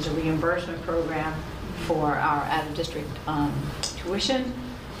 which is a reimbursement program for our out-of-district tuition.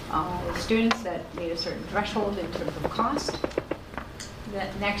 Students that meet a certain threshold in terms of cost.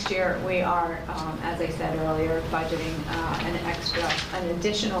 Next year, we are, as I said earlier, budgeting an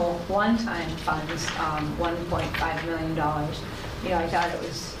additional one-time funds, $1.5 million. You know, I thought it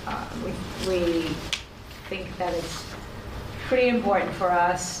was, we think that it's pretty important for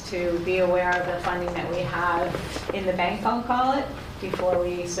us to be aware of the funding that we have in the bank, I'll call it, before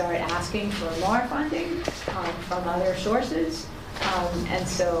we start asking for more funding from other sources. And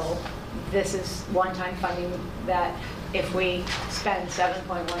so this is one-time funding that if we spend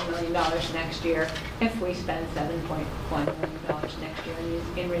 $7.1 million next year, if we spend $7.1 million next year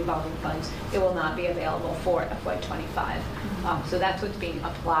in revolving funds, it will not be available for FY25. So that's what's being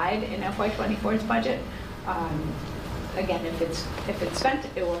applied in FY24's budget. Again, if it's spent,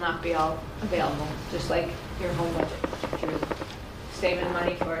 it will not be all available, just like your home budget. If you're saving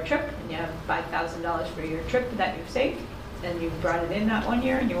money for a trip and you have $5,000 for your trip that you've saved, and you brought it in that one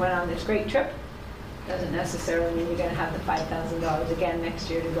year and you went on this great trip, doesn't necessarily mean you're going to have the $5,000 again next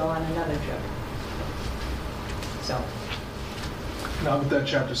year to go on another trip. So. Not with that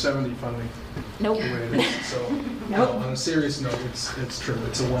Chapter 70 funding. Nope. The way it is. So, Nope. on a serious note, it's true.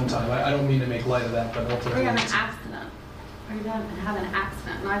 It's a one-time. I don't mean to make light of that, but Or ultimately, you have an it's- accident. Or you have an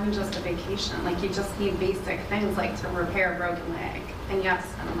accident, not even just a vacation. Like, you just need basic things like to repair a broken leg, and you have to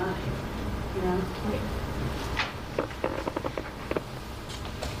spend money, you know?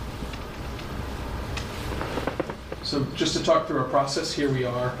 So just to talk through our process, here we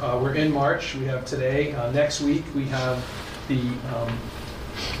are. We're in March. We have today. Next week we have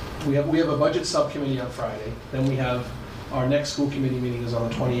we have a budget subcommittee on Friday. Then we have our next school committee meeting is on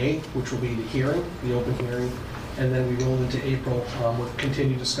the 28th, which will be the hearing, the open hearing. And then we roll into April with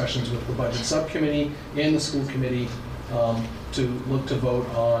continued discussions with the budget subcommittee and the school committee to look to vote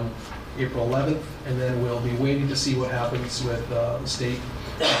on April 11th. And then we'll be waiting to see what happens with the state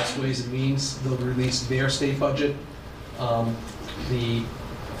Ways and Means. They'll release their state budget. The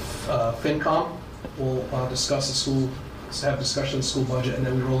FinCom will discuss have discussion of the school budget, and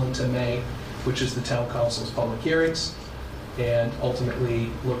then we roll into May, which is the town council's public hearings, and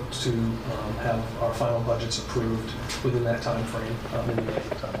ultimately look to have our final budgets approved within that time frame in the May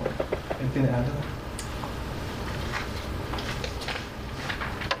timeline. Anything to add to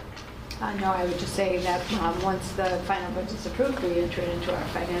No, I would just say that once the final budget's approved, we enter it into our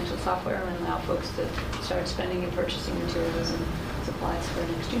financial software and allow folks to start spending and purchasing materials and supplies for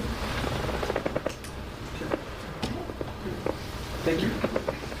next year. Thank you.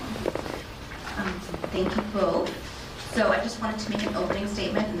 Thank you both. So I just wanted to make an opening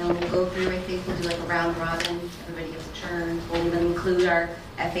statement, and then we'll go through. I think we'll do like a round robin. Everybody gets a turn. We'll even include our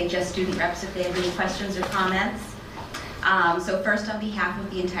FHS student reps if they have any questions or comments. So first, on behalf of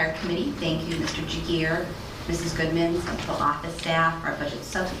the entire committee, thank you, Mr. Jagier, Mrs. Goodman, Central Office staff, our budget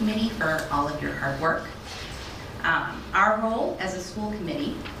subcommittee for all of your hard work. Our role as a school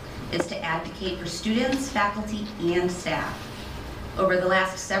committee is to advocate for students, faculty, and staff. Over the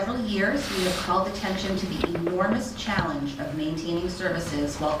last several years, we have called attention to the enormous challenge of maintaining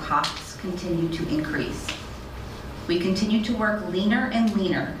services while costs continue to increase. We continue to work leaner and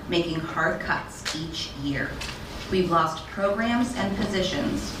leaner, making hard cuts each year. We've lost programs and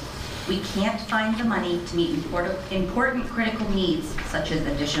positions. We can't find the money to meet important critical needs such as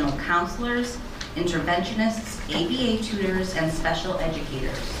additional counselors, interventionists, ABA tutors, and special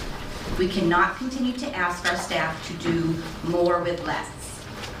educators. We cannot continue to ask our staff to do more with less.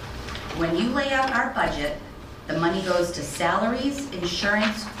 When you lay out our budget, the money goes to salaries,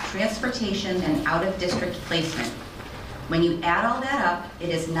 insurance, transportation, and out-of-district placement. When you add all that up, it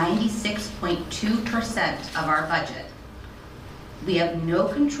is 96.2% of our budget. We have no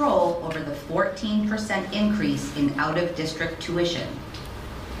control over the 14% increase in out-of-district tuition.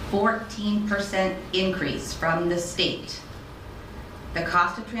 14% increase from the state. The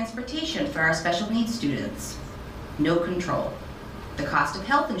cost of transportation for our special needs students, no control. The cost of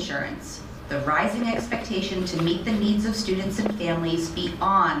health insurance, the rising expectation to meet the needs of students and families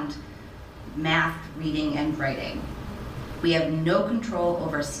beyond math, reading, and writing. We have no control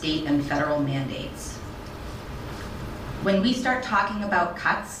over state and federal mandates. When we start talking about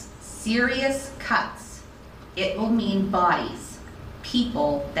cuts, serious cuts, it will mean bodies,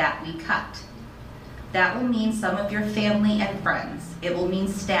 people that we cut. That will mean some of your family and friends. It will mean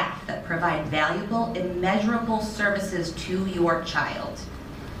staff that provide valuable, immeasurable services to your child.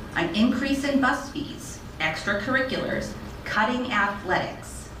 An increase in bus fees, extracurriculars, cutting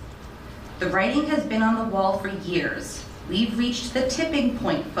athletics. The writing has been on the wall for years. We've reached the tipping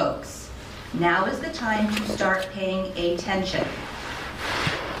point, folks. Now is the time to start paying attention.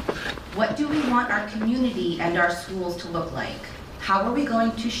 What do we want our community and our schools to look like? How are we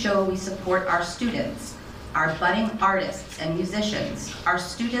going to show we support our students, our budding artists and musicians, our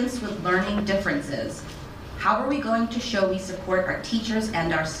students with learning differences? How are we going to show we support our teachers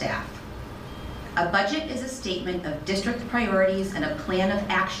and our staff? A budget is a statement of district priorities and a plan of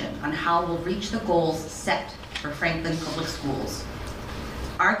action on how we'll reach the goals set for Franklin Public Schools.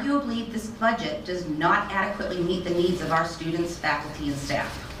 Arguably, this budget does not adequately meet the needs of our students, faculty, and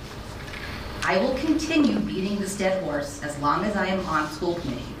staff. I will continue beating this dead horse as long as I am on school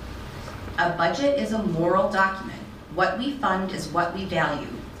committee. A budget is a moral document. What we fund is what we value.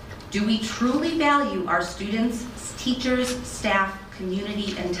 Do we truly value our students, teachers, staff,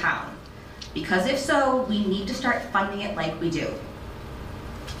 community, and town? Because if so, we need to start funding it like we do.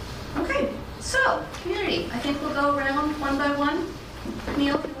 Okay, so community, I think we'll go around one by one.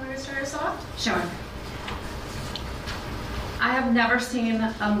 Camille, if you want to start us off? Sure. I have never seen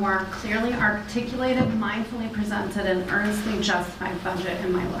a more clearly articulated, mindfully presented, and earnestly justified budget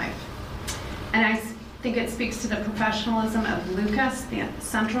in my life. And I think it speaks to the professionalism of Lucas, the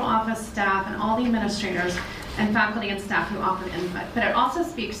central office staff, and all the administrators and faculty and staff who offered input. But it also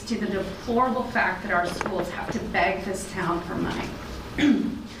speaks to the deplorable fact that our schools have to beg this town for money.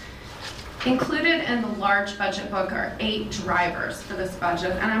 Included in the large budget book are 8 drivers for this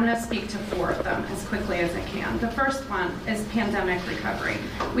budget, and I'm going to speak to 4 of them as quickly as I can. The first one is pandemic recovery.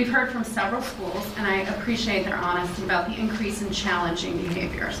 We've heard from several schools, and I appreciate their honesty about the increase in challenging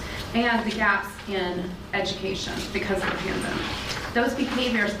behaviors and the gaps in education because of the pandemic. Those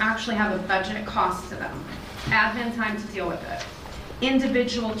behaviors actually have a budget cost to them. Admin time to deal with it,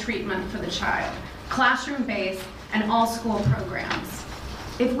 individual treatment for the child, classroom-based, and all school programs.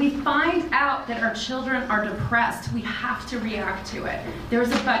 If we find out that our children are depressed, we have to react to it. There's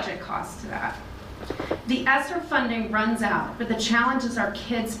a budget cost to that. The ESSER funding runs out, but the challenges our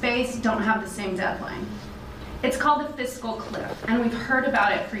kids face don't have the same deadline. It's called the fiscal cliff, and we've heard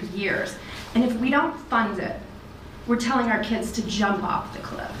about it for years. And if we don't fund it, we're telling our kids to jump off the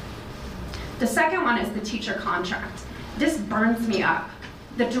cliff. The second one is the teacher contract. This burns me up.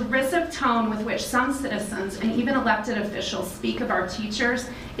 The derisive tone with which some citizens and even elected officials speak of our teachers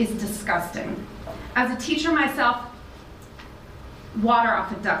is disgusting. As a teacher myself, water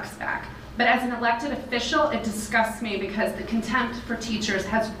off a duck's back. But as an elected official, it disgusts me because the contempt for teachers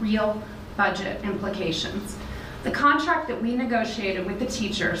has real budget implications. The contract that we negotiated with the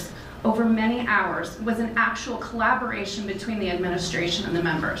teachers over many hours was an actual collaboration between the administration and the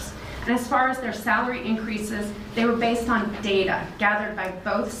members. And as far as their salary increases, they were based on data gathered by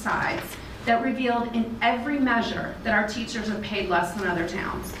both sides that revealed in every measure that our teachers are paid less than other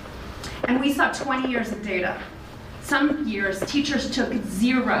towns. And we saw 20 years of data. Some years, teachers took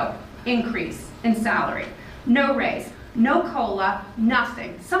 0 increase in salary, no raise, no COLA,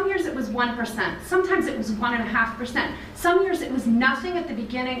 nothing. Some years it was 1%, sometimes it was 1.5%. Some years it was nothing at the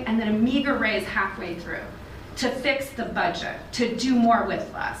beginning and then a meager raise halfway through to fix the budget, to do more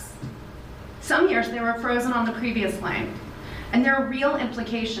with less. Some years they were frozen on the previous line. And there are real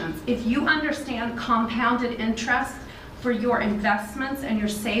implications. If you understand compounded interest for your investments and your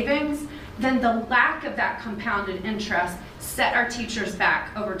savings, then the lack of that compounded interest set our teachers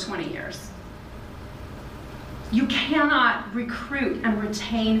back over 20 years. You cannot recruit and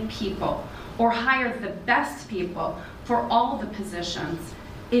retain people or hire the best people for all the positions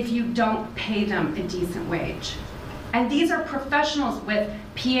if you don't pay them a decent wage. And these are professionals with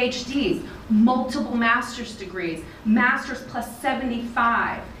PhDs, multiple master's degrees, master's plus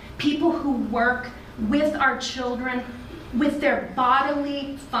 75, people who work with our children with their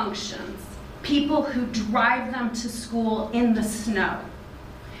bodily functions, people who drive them to school in the snow,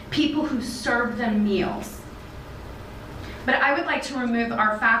 people who serve them meals. But I would like to remove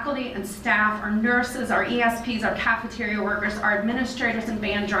our faculty and staff, our nurses, our ESPs, our cafeteria workers, our administrators and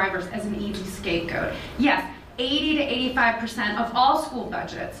van drivers as an easy scapegoat. Yes, 80 to 85% of all school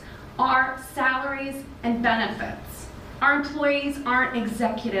budgets are salaries and benefits. Our employees aren't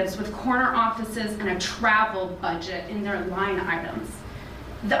executives with corner offices and a travel budget in their line items.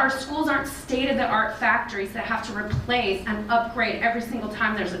 Our schools aren't state-of-the-art factories that have to replace and upgrade every single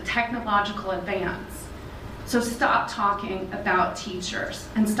time there's a technological advance. So stop talking about teachers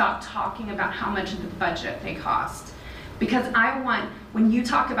and stop talking about how much of the budget they cost. Because when you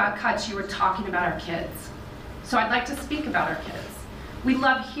talk about cuts, you are talking about our kids. So I'd like to speak about our kids. We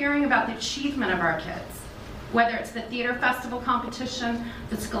love hearing about the achievement of our kids, whether it's the theater festival competition,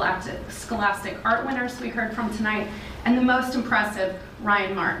 the scholastic art winners we heard from tonight, and the most impressive,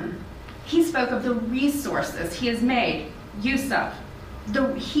 Ryan Martin. He spoke of the resources he has made use of.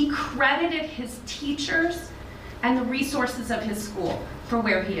 He credited his teachers and the resources of his school for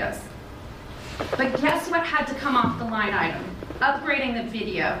where he is. But guess what had to come off the line item? Upgrading the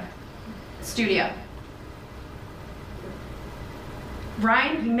video studio.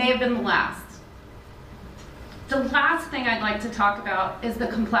 Ryan, you may have been the last. The last thing I'd like to talk about is the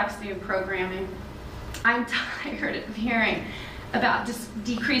complexity of programming. I'm tired of hearing about just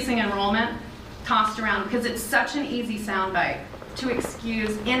decreasing enrollment tossed around because it's such an easy soundbite to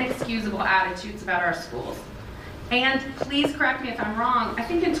excuse inexcusable attitudes about our schools. And please correct me if I'm wrong, I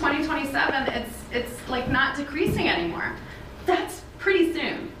think in 2027 it's like not decreasing anymore. That's pretty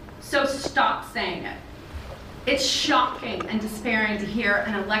soon, so stop saying it. It's shocking and despairing to hear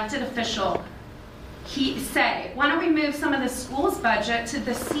an elected official say, why don't we move some of the school's budget to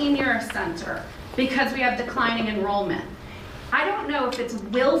the senior center because we have declining enrollment. I don't know if it's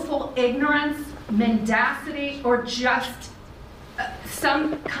willful ignorance, mendacity, or just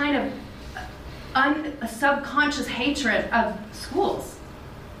some kind of a subconscious hatred of schools.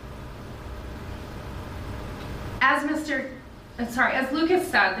 As Lucas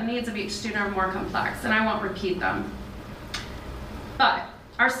said, the needs of each student are more complex, and I won't repeat them. But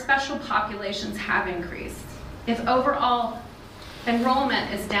our special populations have increased. If overall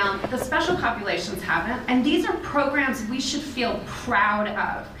enrollment is down, the special populations haven't, and these are programs we should feel proud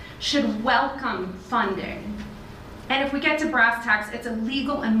of, should welcome funding. And if we get to brass tacks, it's a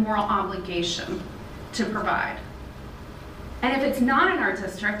legal and moral obligation to provide. And if it's not in our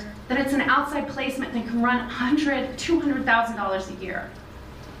district, then it's an outside placement that can run $100,000, $200,000 a year.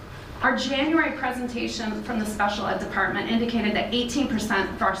 Our January presentation from the special ed department indicated that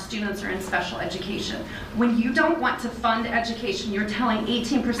 18% of our students are in special education. When you don't want to fund education, you're telling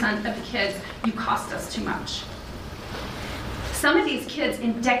 18% of the kids, you cost us too much. Some of these kids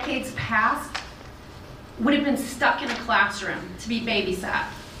in decades past would have been stuck in a classroom to be babysat.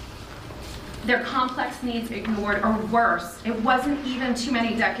 Their complex needs ignored, or worse, it wasn't even too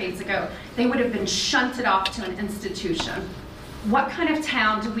many decades ago, they would have been shunted off to an institution. What kind of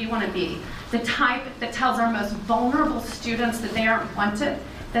town do we want to be? The type that tells our most vulnerable students that they aren't wanted,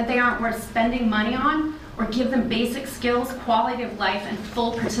 that they aren't worth spending money on, or give them basic skills, quality of life, and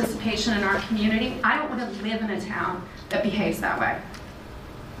full participation in our community? I don't want to live in a town that behaves that way.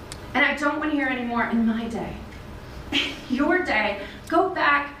 And I don't want to hear any more in my day. Your day, go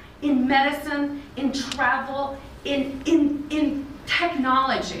back in medicine, in travel, in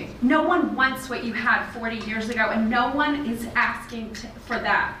Technology. No one wants what you had 40 years ago, and no one is asking for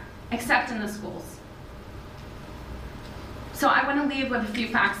that, except in the schools. So I want to leave with a few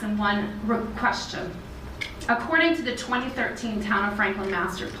facts and one question. According to the 2013 Town of Franklin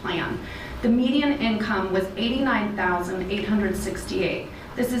Master Plan, the median income was $89,868.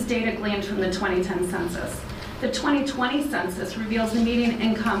 This is data gleaned from the 2010 census. The 2020 census reveals the median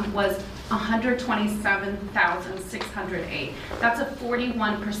income was $127,608. That's a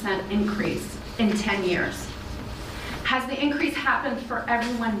 41% increase in 10 years. Has the increase happened for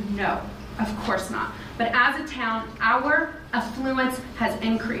everyone? No, of course not. But as a town, our affluence has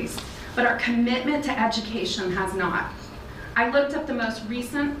increased, but our commitment to education has not. I looked up the most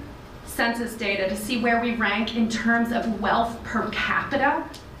recent census data to see where we rank in terms of wealth per capita,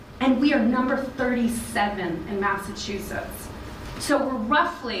 and we are number 37 in Massachusetts. So we're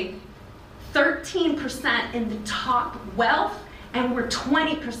roughly 13% in the top wealth, and we're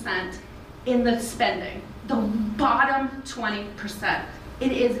 20% in the spending, the bottom 20%.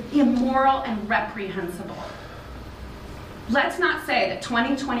 It is immoral and reprehensible. Let's not say that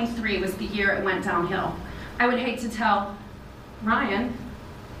 2023 was the year it went downhill. I would hate to tell Ryan,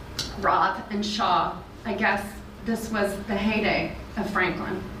 Roth, and Shaw, I guess this was the heyday of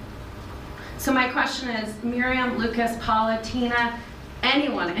Franklin. So my question is, Miriam, Lucas, Paula, Tina,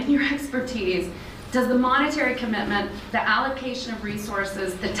 anyone in your expertise, does the monetary commitment, the allocation of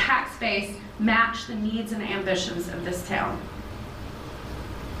resources, the tax base match the needs and ambitions of this town?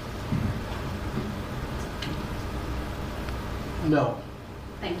 No.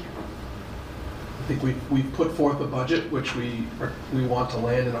 Thank you. I think we've put forth a budget which we want to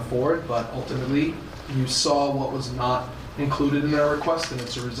land and afford, but ultimately you saw what was not included in our request, and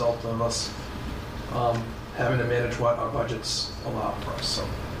it's a result of us having to manage what our budgets allow for us. So.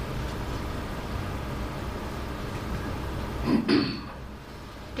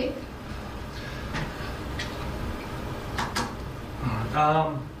 Dave?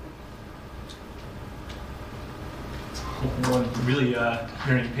 One really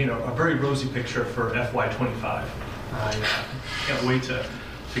Mary, paint a very rosy picture for FY25. I can't wait to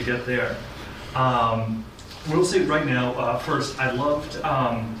get there. We'll say right now, first, I loved,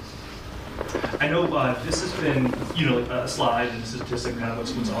 I know this has been, a slide and statistic, kind of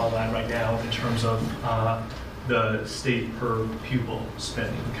what's online right now in terms of the state per pupil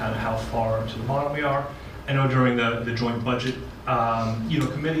spending, kind of how far to the bottom we are. I know during the joint budget,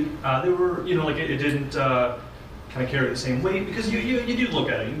 committee, there were, it didn't kind of carry the same weight, because you do look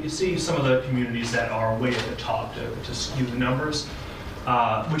at it and you see some of the communities that are way at the top to skew the numbers,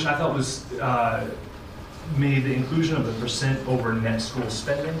 which I thought was made the inclusion of the percent over net school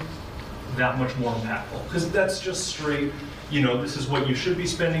spending that much more impactful, because that's just straight, this is what you should be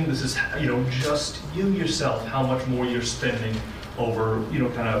spending, this is, just you yourself, how much more you're spending over,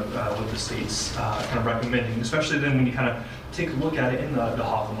 kind of what the state's kind of recommending, especially then when you kind of take a look at it in the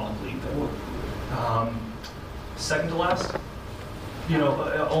Hawthorne Monthly. Second to last,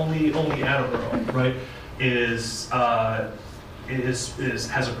 only Attleboro, right, has a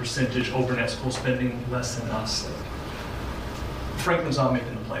percentage over net school spending less than us. Like, Franklin's not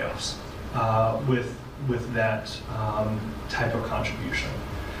making the playoffs with that type of contribution,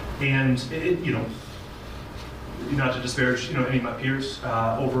 and not to disparage any of my peers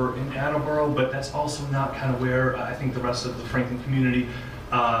over in Attleboro, but that's also not kind of where I think the rest of the Franklin community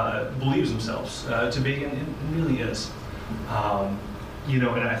believes themselves to be, and it really is. And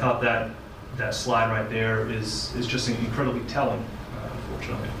I thought that slide right there is just incredibly telling,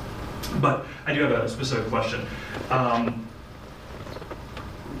 unfortunately. But I do have a specific question.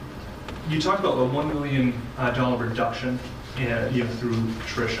 You talked about a $1 million reduction through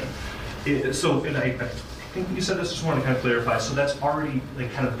attrition. And I think you said this, just wanted to kind of clarify, so that's already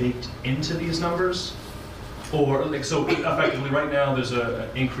kind of baked into these numbers? Or so effectively right now there's an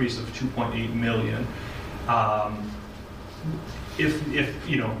increase of 2.8 million. If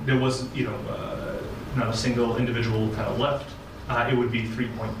there was not a single individual kind of left, it would be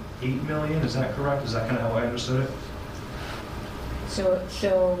 3.8 million. Is that correct? Is that kind of how I understood it? So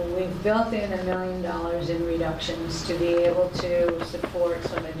we've built in $1 million in reductions to be able to support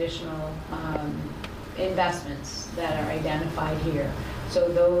some additional investments that are identified here. So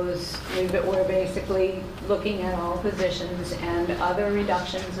those, we're basically looking at all positions and other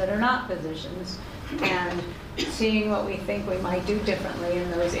reductions that are not positions, and seeing what we think we might do differently in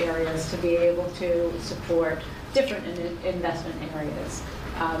those areas to be able to support different investment areas.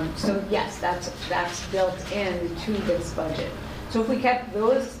 So yes, that's built into this budget. So if we kept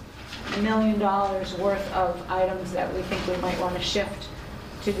those $1 million worth of items that we think we might want to shift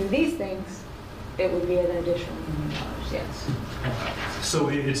to do these things, it would be an additional $1 million, yes. So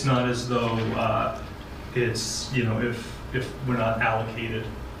it's not as though it's, if we're not allocated,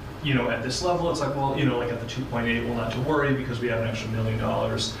 at this level, it's like, well, like at the 2.8, well, not to worry because we have an extra $1 million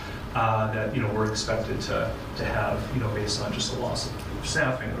that, we're expected to have, based on just the loss of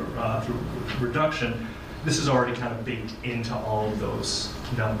staffing or through reduction. This is already kind of baked into all of those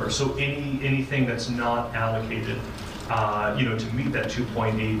numbers. So anything that's not allocated, to meet that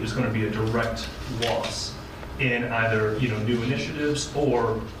 2.8 is going to be a direct loss in either, new initiatives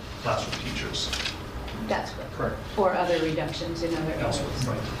or classroom teachers. That's correct. Correct. Or other reductions in other areas.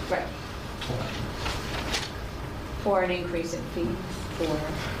 Elsewhere, right. Right. Or an increase in fees for,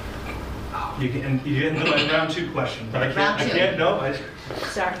 You get my round 2 question, but I Round two. can't, no,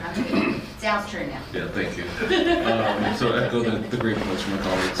 sorry. It's Al's turn now. Yeah, thank you. So I echo the great points from my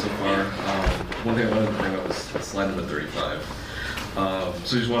colleagues so far. One thing I wanted to bring up is slide number 35. So I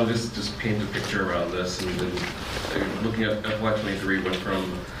just wanted to just paint a picture around this. And then looking at FY23 went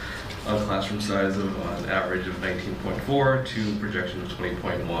from a classroom size of an average of 19.4 to projection of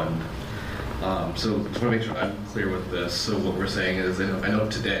 20.1. So just want to make sure I'm clear with this. So what we're saying is, I know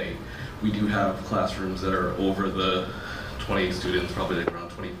today we do have classrooms that are over the 20 students, probably like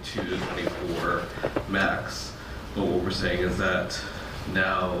around 22 to 24 max. But what we're saying is that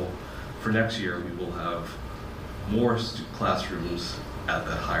now, for next year, we will have more classrooms at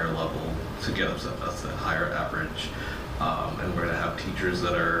that higher level to get us that higher average. And we're going to have teachers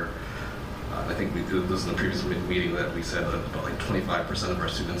that are, I think we did this in the previous meeting that we said that about like 25% of our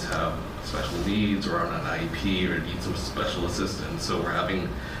students have special needs or are on an IEP or need some special assistance. So we're having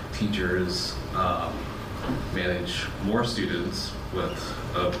teachers manage more students with,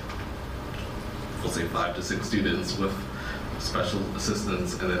 we'll say 5 to 6 students with special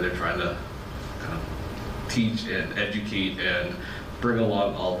assistance, and then they're trying to kind of teach and educate and bring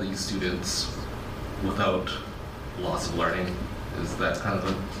along all these students without loss of learning. Is that kind of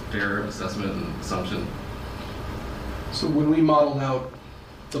a fair assessment and assumption? So when we modeled out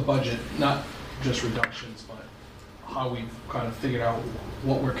the budget, not just reductions, but how we've kind of figured out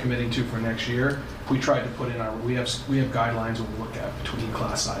what we're committing to for next year, we tried to put in we have guidelines that we look at between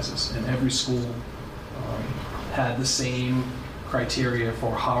class sizes, and every school had the same criteria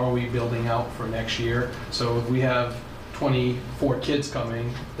for how are we building out for next year. So if we have 24 kids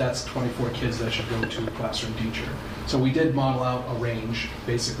coming, that's 24 kids that should go to a classroom teacher. So we did model out a range,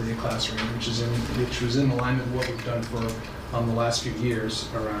 basically a class range, which was in alignment with what we've done for the last few years,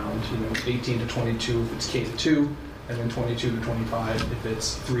 around 18 to 22 if it's K to 2, and then 22 to 25 if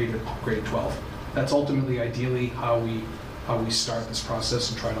it's 3 to grade 12. That's ultimately, ideally, how we start this process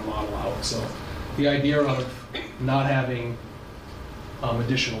and try to model out. So the idea of not having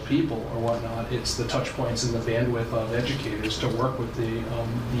additional people or whatnot, it's the touch points and the bandwidth of educators to work with the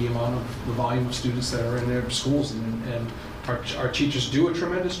volume of students that are in their schools, and our teachers do a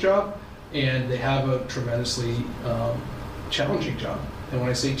tremendous job, and they have a tremendously challenging job. And when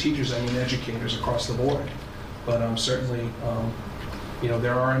I say teachers, I mean educators across the board. But certainly,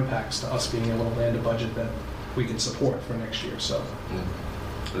 there are impacts to us being able to land a budget that we can support for next year. So,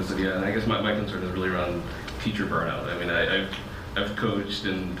 yeah, and I guess my concern is really around teacher burnout. I mean, I've coached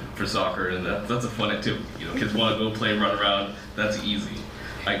for soccer, and that's a fun activity. Kids want to go play, run around. That's easy.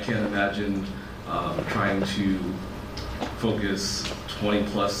 I can't imagine trying to focus 20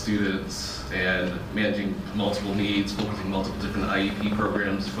 plus students and managing multiple needs, focusing multiple different IEP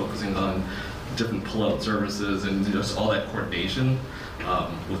programs, focusing on different pull-out services, and just all that coordination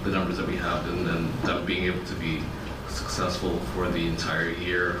with the numbers that we have, and then them being able to be successful for the entire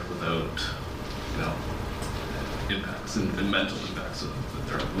year without, impacts and mental impacts with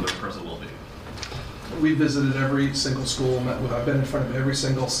their personal well-being. we visited every single school. I've been in front of every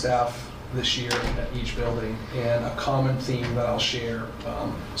single staff this year at each building, and a common theme that I'll share.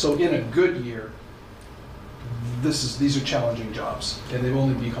 So in a good year, these are challenging jobs, and they've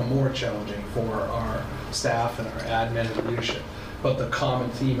only become more challenging for our staff and our admin and leadership. But the common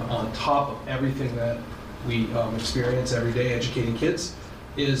theme on top of everything that we experience every day educating kids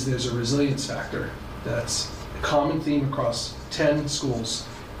is there's a resilience factor. That's a common theme across 10 schools,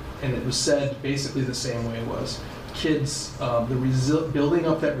 and it was said basically the same way it was. Kids, building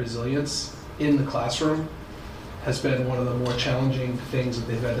up that resilience in the classroom has been one of the more challenging things that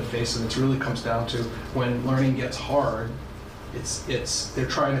they've had to face, and it really comes down to when learning gets hard, they're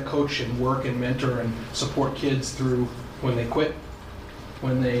trying to coach and work and mentor and support kids through when they quit,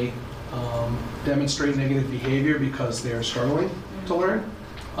 when they demonstrate negative behavior because they're struggling to learn,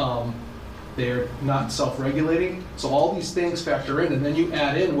 they're not self-regulating. So all these things factor in, and then you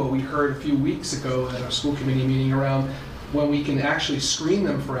add in what we heard a few weeks ago at our school committee meeting around when we can actually screen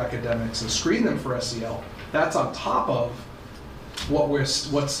them for academics and screen them for SEL, that's on top of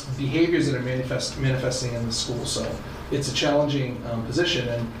what's behaviors that are manifesting in the school. So it's a challenging position,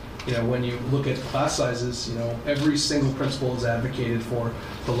 and when you look at class sizes, every single principal has advocated for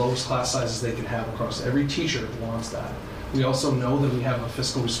the lowest class sizes they can have across. Every teacher wants that. We also know that we have a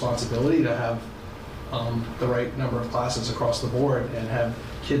fiscal responsibility to have the right number of classes across the board and have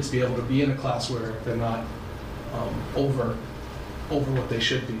kids be able to be in a class where they're not over what they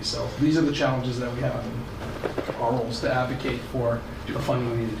should be. So these are the challenges that we have, and our role is to advocate for the funding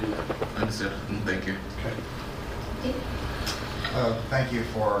we need to do that. Understood. Thank you. Okay. Thank you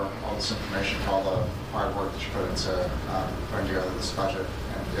for all this information, for all the hard work that you put into putting together this budget,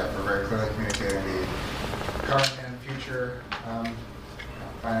 and for very clearly communicating the current and future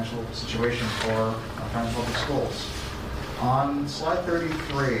financial situation for Friends Public Schools. On slide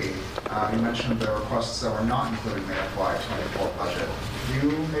 33, you mentioned the requests that were not included in the FY24 budget. Can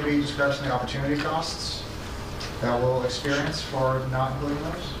you maybe describe some of the opportunity costs that we'll experience for not including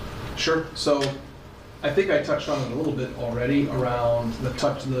those? Sure. So I think I touched on it a little bit already around the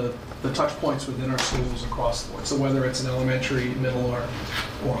touch points within our schools across the board. So whether it's an elementary, middle,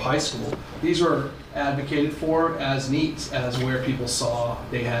 or high school, these were advocated for as needs, as where people saw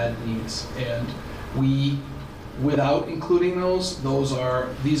they had needs. And we, without including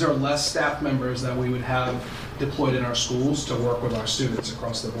these are less staff members that we would have deployed in our schools to work with our students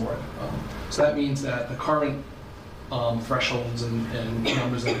across the board. So that means that the current thresholds and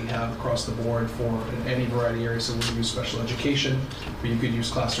numbers that we have across the board for any variety of areas, so we can use special education, or you could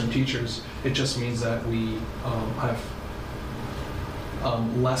use classroom teachers. It just means that we have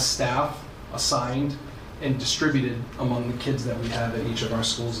less staff assigned and distributed among the kids that we have at each of our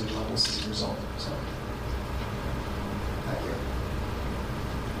schools and levels as a result. So. Thank you.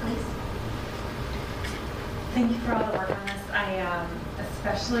 Please. Thank you for all the work on this. I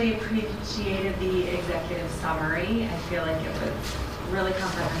especially appreciated the executive summary. I feel like it was really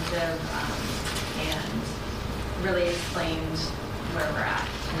comprehensive and really explained where we're at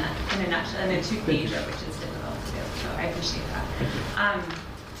in a nutshell, in a two-pager, which is difficult to do. So I appreciate that.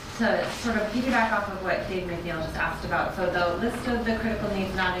 To sort of piggyback off of what Dave McNeil just asked about, so the list of the critical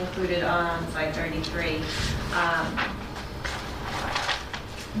needs not included on slide 33,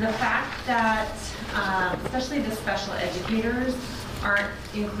 the fact that especially the special educators aren't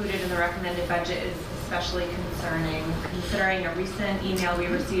included in the recommended budget is especially concerning, considering a recent email we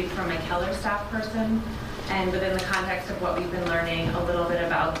received from a Keller staff person, and within the context of what we've been learning a little bit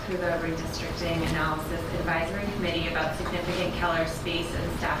about through the redistricting analysis advisory committee about significant Keller space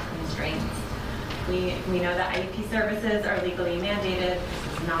and staff constraints. We know that IEP services are legally mandated.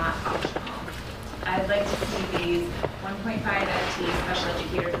 This is not optional. I'd like to see these 1.5 FTE special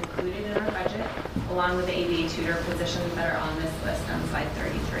educators included in our budget, along with the ABA tutor positions that are on this list on slide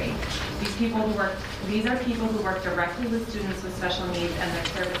 33. These are people who work directly with students with special needs, and their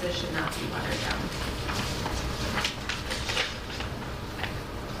services should not be watered down.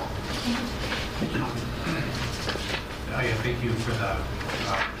 Yeah, thank you for the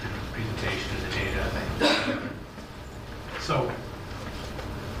presentation and the data. So,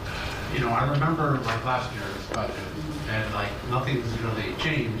 I remember like last year's budget, and like nothing's really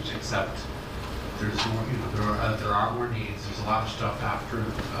changed except there's more. There are more needs. There's a lot of stuff after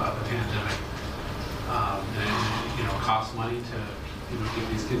the pandemic, and it costs money to give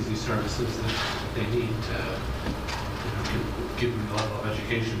these kids these services that they need to give them the level of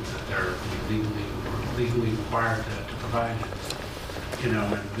education that they're legally required to provide. And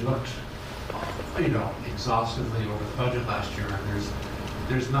we looked exhaustively over the budget last year, and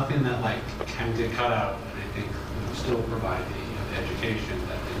there's nothing that like can get cut out, and I think still provide the education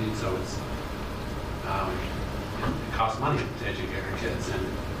that they need. So it's it costs money to educate our kids, and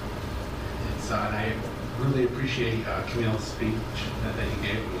it's and I really appreciate Camille's speech that he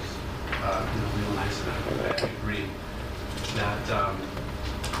gave. It was real nice, and I agree that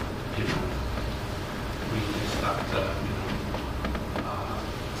we just have to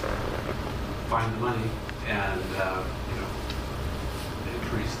find the money and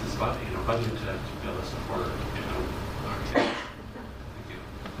increase this budget to be able to support our kids. Thank you.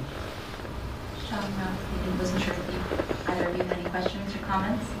 Sean, I wasn't sure if either of you had any questions or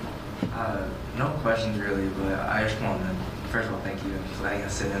comments. No questions really, but I just want to first of all thank you for letting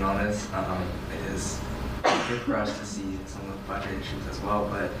us sit in on this. It is good for us to see some of the budget issues as well,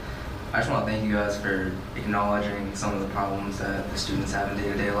 but I just want to thank you guys for acknowledging some of the problems that the students have in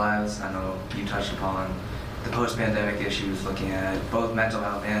day-to-day lives. I know you touched upon the post-pandemic issues, looking at both mental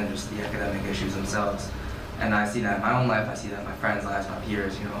health and just the academic issues themselves. And I see that in my own life, I see that in my friends' lives, my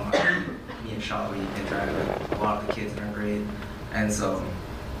peers, you know, me and Shaw, we interact with a lot of the kids in our grade. And so,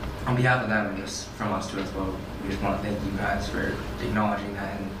 on behalf of them and just from us too as well, we just want to thank you guys for acknowledging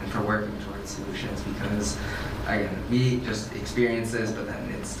that and for working towards solutions, because again, we just experience this, but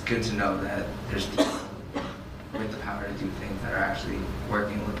then it's good to know that there's people with the power to do things that are actually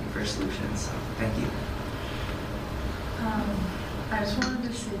working, looking for solutions. So thank you. I just wanted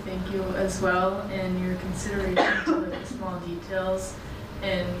to say thank you as well, and your consideration to like the small details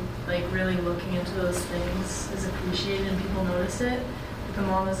and like really looking into those things is appreciated and people notice it. Like a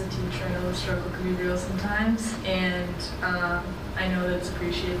mom as a teacher, I know the struggle can be real sometimes, and I know that it's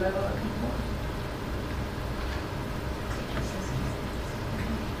appreciated by a lot of people.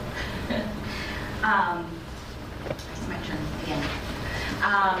 It's my turn again.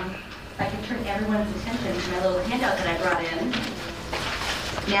 If I could turn everyone's attention to my little handout that I brought in.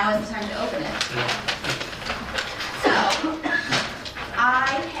 Now is the time to open it. So,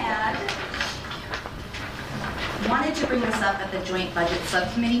 I had wanted to bring this up at the joint budget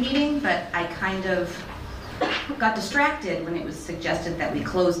subcommittee meeting, but I kind of got distracted when it was suggested that we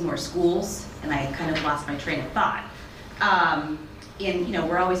close more schools, and I kind of lost my train of thought. And you know,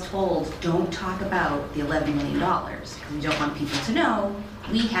 we're always told, don't talk about the $11 million, because we don't want people to know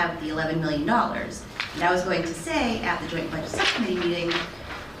we have the $11 million. And I was going to say at the joint budget subcommittee meeting,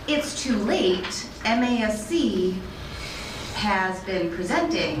 it's too late. MASC has been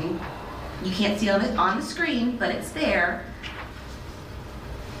presenting, you can't see it on the screen, but it's there.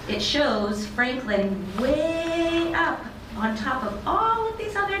 It shows Franklin way up on top of all of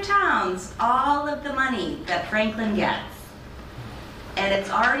these other towns, all of the money that Franklin gets. And it's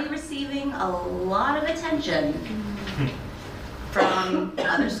already receiving a lot of attention from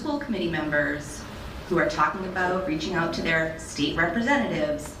other school committee members who are talking about reaching out to their state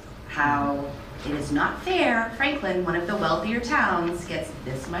representatives, how it is not fair Franklin, one of the wealthier towns, gets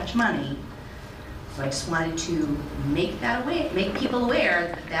this much money. So I just wanted to make people aware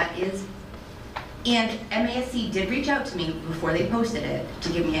that that is, and MASC did reach out to me before they posted it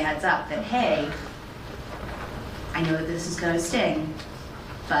to give me a heads up that, hey, I know that this is going to sting,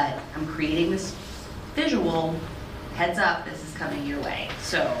 but I'm creating this visual, heads up, this is coming your way.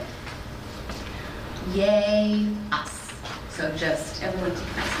 So, yay us. So just everyone take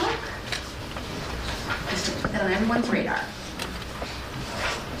a nice look, just to put that on everyone's radar.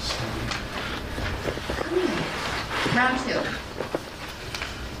 Come in. Round two.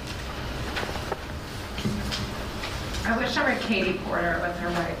 I wish I were Katie Porter with her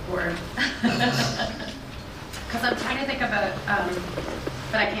whiteboard. Because I'm trying to think of it,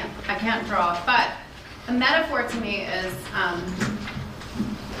 but I can't draw. But a metaphor to me is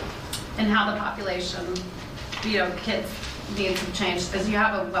in how the population, you know, kids needs have changed, is you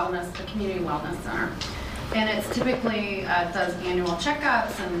have a community wellness center. And it's typically does annual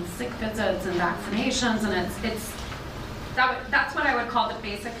checkups and sick visits and vaccinations, and that's what I would call the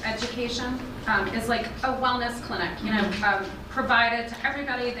basic education, is like a wellness clinic, you know, provided to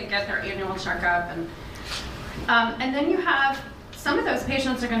everybody. They get their annual checkup, and then you have, some of those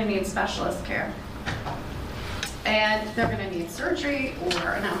patients are going to need specialist care. And they're going to need surgery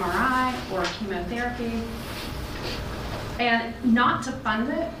or an MRI or chemotherapy. And not to fund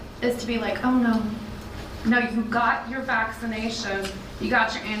it is to be like, oh no, you got your vaccination, you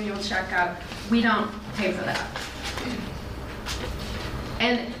got your annual checkup, we don't pay for that.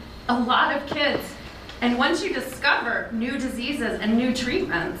 And a lot of kids, and once you discover new diseases and new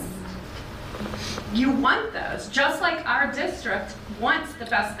treatments, you want those, just like our district wants the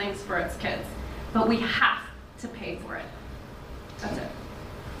best things for its kids, but we have to pay for it. That's it.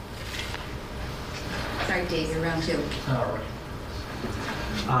 Sorry, Dave, you're round two. All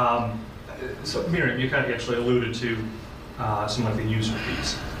right. So Miriam, you kind of actually alluded to some of the user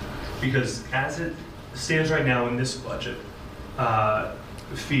fees, because as it stands right now in this budget,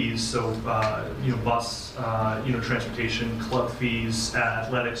 fees, so you know, bus, you know, transportation, club fees,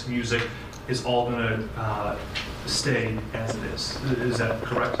 athletics, music, is all going to stay as it is. Is that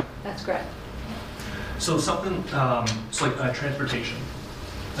correct? That's correct. So something, so like transportation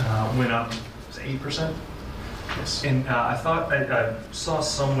went up 8%. Yes. And I thought I saw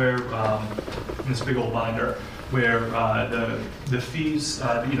somewhere in this big old binder where the fees,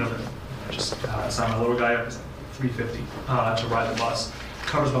 you know, just sign my little guy up, is $350 to ride the bus,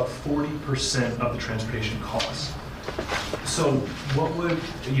 covers about 40% of the transportation costs. So what would,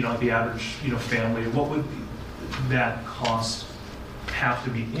 you know, the average, you know, family, what would that cost have to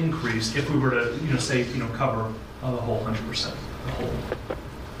be increased if we were to, you know, say, you know, cover the whole 100%, the whole?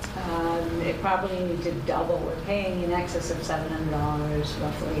 It probably needs to double. We're paying in excess of $700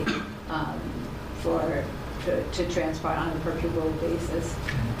 roughly for to transport on a per pupil basis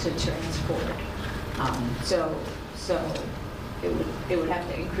to transport. So it would have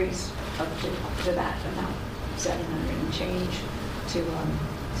to increase up to that amount, 700 and change,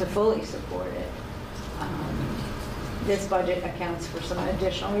 to fully support it. This budget accounts for some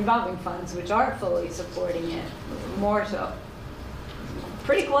additional revolving funds, which are fully supporting it, more so,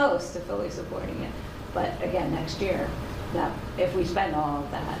 pretty close to fully supporting it. But again, next year, that if we spend all of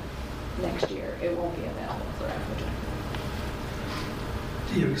that next year, it won't be available for FY.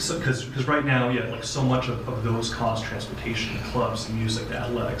 Yeah, because right now, yeah, like so much of those costs, transportation, clubs, music,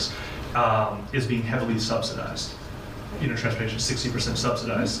 athletics, is being heavily subsidized. You know, transportation 60%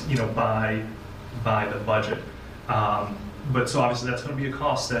 subsidized, you know, by the budget. But so obviously that's going to be a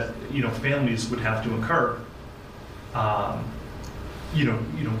cost that, you know, families would have to incur.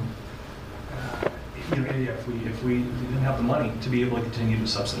 If we didn't have the money to be able to continue to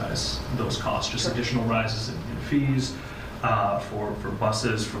subsidize those costs, just additional rises in fees for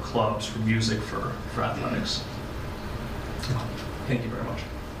buses, for clubs, for music, for athletics. Thank you very much.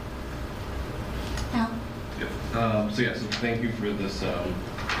 Al? So thank you for this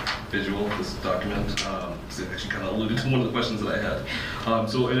visual, this document. It actually kind of alluded to one of the questions that I had.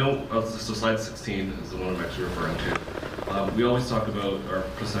 So I know, so slide 16 is the one I'm actually referring to. We always talk about our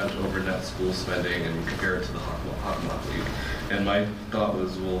percent over net school spending and compare it to the Hockomock League. And my thought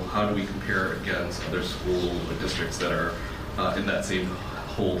was, well, how do we compare against other school districts that are in that same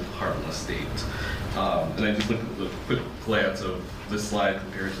hold harmless state? And I just looked at the quick glance of this slide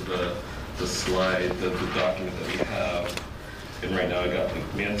compared to the slide, the document that we have. And right now I got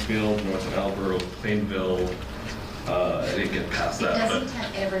like Mansfield, North Attleboro, Plainville. I didn't get past that. It doesn't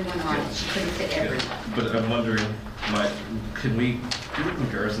have everyone on it. She couldn't fit everyone. But I'm wondering, can we do a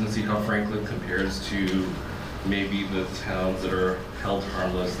comparison to see how Franklin compares to maybe the towns that are held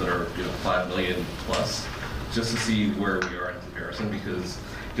harmless, that are 5 million plus, just to see where we are in comparison? Because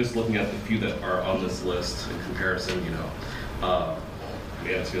just looking at the few that are on this list in comparison,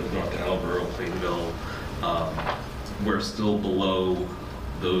 Mansfield, North Attleboro, Plainville, we're still below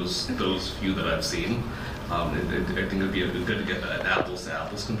those few that I've seen. I think it'd be good to get an apples to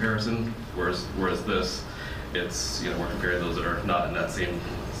apples comparison. Whereas this, it's we're comparing those that are not in that same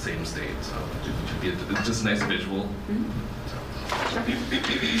state. So it's just a nice visual.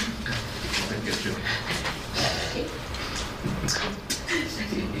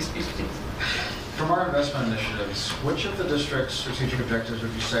 From our investment initiatives, which of the district's strategic objectives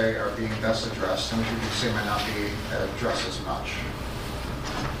would you say are being best addressed, and which would you say might not be addressed as much?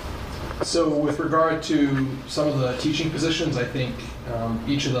 So with regard to some of the teaching positions, I think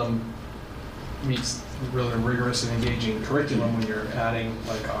each of them meets really rigorous and engaging curriculum when you're adding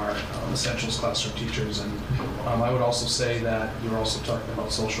like our essentials classroom teachers. And I would also say that you're also talking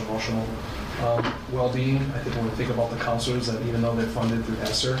about social emotional well-being. I think when we think about the counselors, that even though they're funded through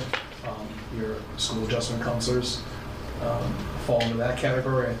ESSER, your school adjustment counselors fall into that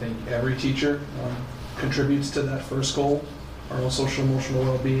category. I think every teacher contributes to that first goal, our social emotional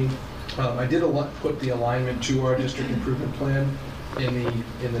well-being. I did put the alignment to our district improvement plan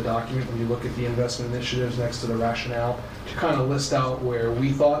in the document when you look at the investment initiatives next to the rationale to kind of list out where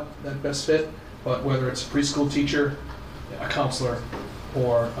we thought that best fit, but whether it's a preschool teacher, a counselor,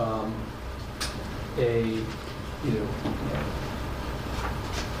 or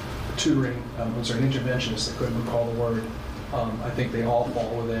tutoring, an interventionist, I couldn't recall the word. I think they all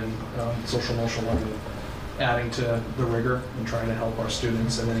fall within social emotional learning, adding to the rigor and trying to help our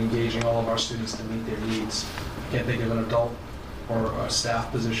students and then engaging all of our students to meet their needs. Can't think of an adult or a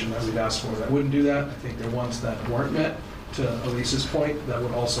staff position that we've asked for that wouldn't do that. I think they're ones that weren't met, to Elise's point, that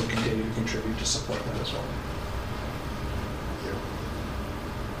would also continue to contribute to support that as well.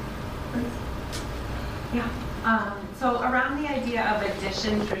 Yeah. So around the idea of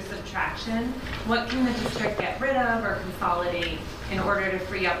addition through subtraction, what can the district get rid of or consolidate in order to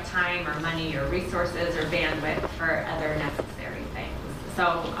free up time or money or resources or bandwidth for other necessary things?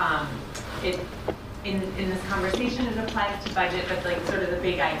 So in this conversation it applies to budget, but like sort of the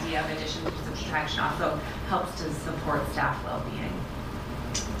big idea of addition through subtraction also helps to support staff well-being.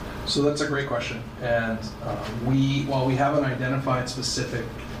 So that's a great question. And while we haven't identified specific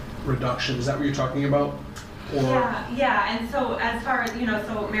reduction, is that what you're talking about? Or yeah, and so as far as,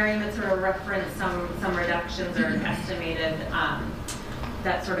 so Miriam had sort of referenced some reductions or estimated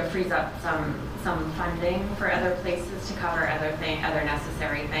that sort of frees up some funding for other places to cover other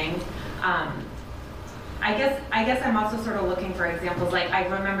necessary things. I guess I'm also sort of looking for examples. Like I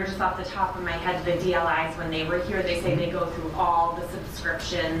remember just off the top of my head, the DLIs when they were here, they say they go through all the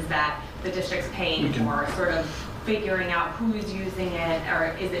subscriptions that the district's paying for, sort of figuring out who's using it,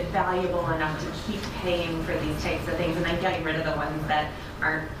 or is it valuable enough to keep paying for these types of things, and then getting rid of the ones that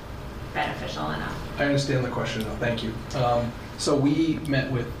aren't beneficial enough. I understand the question, though. Thank you. So we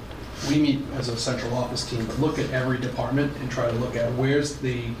meet as a central office team, but look at every department and try to look at where's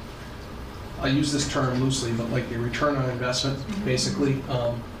the, I use this term loosely, but like the return on investment, basically,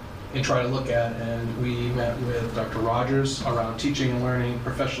 and try to look at. And we met with Dr. Rogers around teaching and learning,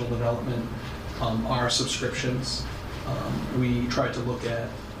 professional development, our subscriptions. We tried to look at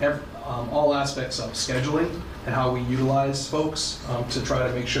all aspects of scheduling and how we utilize folks to try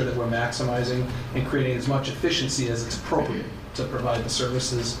to make sure that we're maximizing and creating as much efficiency as it's appropriate to provide the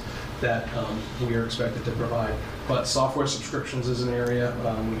services that we are expected to provide. But software subscriptions is an area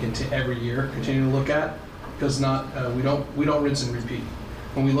we can every year continue to look at, because we don't rinse and repeat.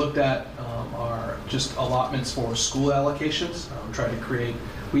 When we looked at our just allotments for school allocations,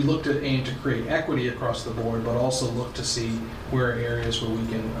 we looked at aim to create equity across the board, but also look to see where are areas where we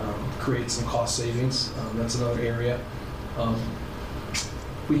can create some cost savings. That's another area.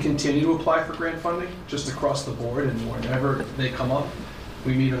 We continue to apply for grant funding just across the board, and whenever they come up,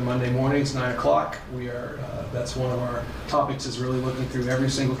 we meet on Monday mornings, 9 o'clock. That's one of our topics, is really looking through every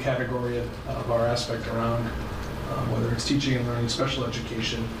single category of our aspect around whether it's teaching and learning, special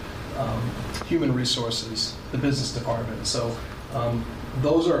education, human resources, the business department. So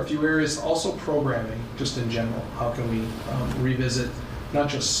those are a few areas. Also programming, just in general. How can we revisit not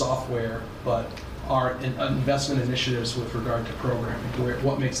just software, but our investment initiatives with regard to programming?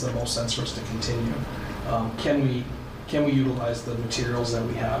 What makes the most sense for us to continue? Can we utilize the materials that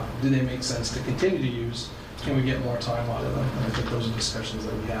we have? Do they make sense to continue to use? Can we get more time out of them? And I think those are discussions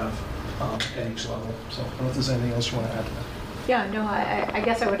that we have at each level. So I don't know if there's anything else you want to add to that. Yeah, no, I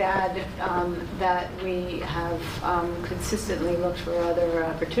guess I would add that we have consistently looked for other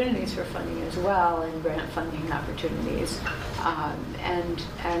opportunities for funding as well, and grant funding opportunities. And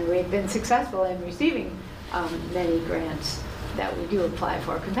we've been successful in receiving many grants that we do apply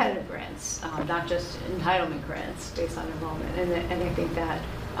for, competitive grants, not just entitlement grants based on enrollment. And I think that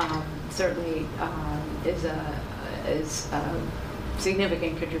certainly is a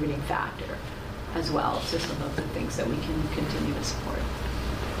significant contributing factor as well to some of the things that we can continue to support.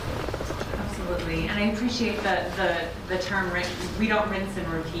 Absolutely, and I appreciate the term, we don't rinse and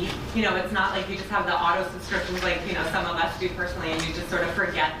repeat. You know, it's not like you just have the auto subscriptions like, you know, some of us do personally, and you just sort of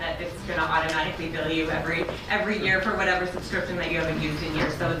forget that it's going to automatically bill you every year for whatever subscription that you haven't used in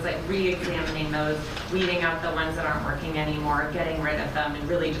years. So it's like re-examining those, weeding out the ones that aren't working anymore, getting rid of them, and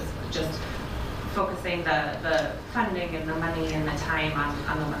really just focusing the funding and the money and the time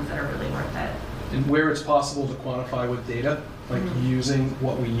on the ones that are really worth it. And where it's possible to quantify with data, like using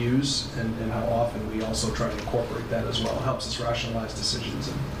what we use and how often, we also try to incorporate that as well. It helps us rationalize decisions.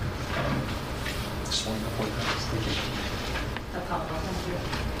 And just wanted to point that out. Thank you. That's helpful.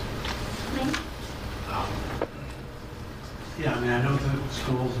 Thank you. Yeah, I mean, I know the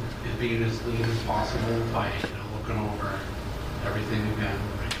schools is being as lean as possible by looking over everything again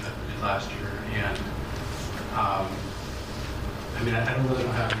like that we did last year, and I mean, I really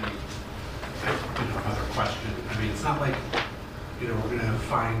don't have any other question. I mean, it's not like we're going to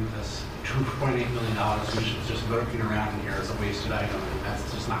find this $2.8 million which is just lurking around in here as a wasted item, and that's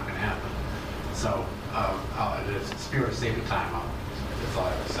just not going to happen. So, in the spirit of saving time, that's all I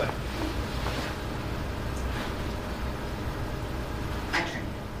have to say. My turn.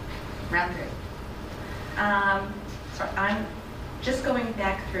 Round 3. So I'm just going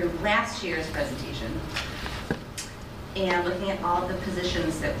back through last year's presentation and looking at all the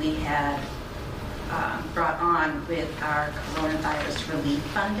positions that we had brought on with our coronavirus relief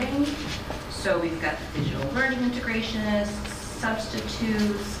funding. So we've got digital learning integrationists,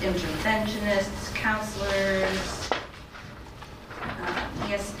 substitutes, interventionists, counselors,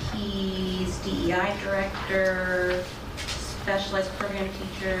 ESPs, DEI director, specialized program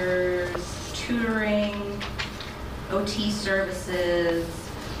teachers, tutoring, OT services.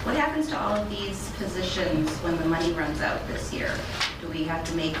 What happens to all of these positions when the money runs out this year? Do we have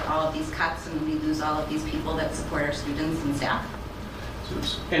to make all of these cuts and we lose all of these people that support our students and staff?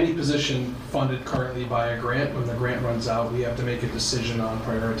 So any position funded currently by a grant, when the grant runs out, we have to make a decision on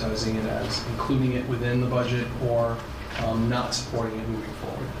prioritizing it as including it within the budget or not supporting it moving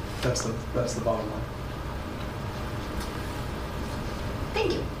forward. That's the bottom line.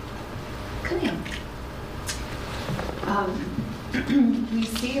 Thank you. Camille. We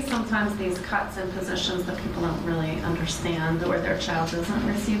see sometimes these cuts in positions that people don't really understand, or their child doesn't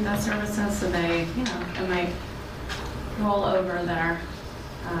receive those services, so they, it might roll over their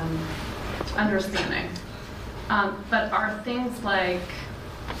understanding. But are things like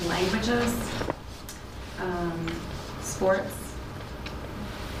languages, Sports,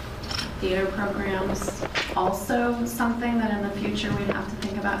 theater programs, also something that in the future we'd have to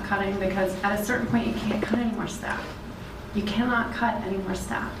think about cutting, because at a certain point you can't cut any more staff. You cannot cut any more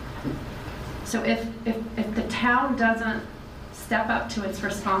staff. So if the town doesn't step up to its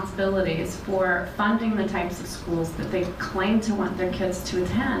responsibilities for funding the types of schools that they claim to want their kids to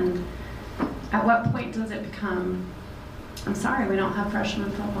attend, at what point does it become, I'm sorry, we don't have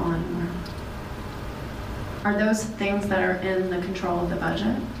freshman football anymore? Are those things that are in the control of the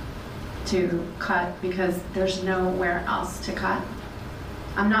budget to cut because there's nowhere else to cut?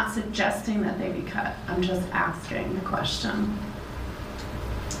 I'm not suggesting that they be cut. I'm just asking the question.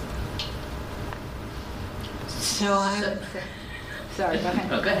 So sorry, go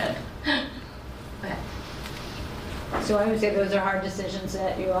ahead. Oh, go ahead. Go ahead. So I would say those are hard decisions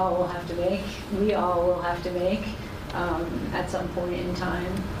that you all will have to make. We all will have to make at some point in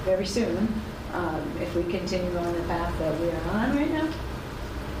time, very soon, if we continue on the path that we are on right now.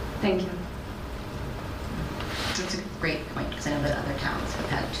 Thank you. It's a great point, because I know that other towns have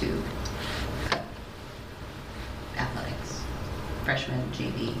had to cut athletics, freshman,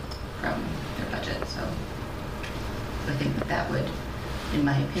 JV, from their budget. So I think that would, in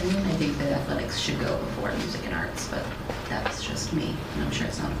my opinion, I think that athletics should go before music and arts, but that's just me. And I'm sure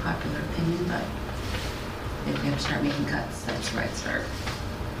it's not a popular opinion, but if we have to start making cuts, that's where I'd start.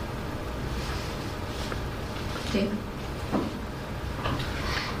 Dave?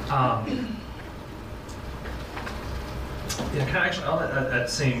 Yeah, kind of actually on that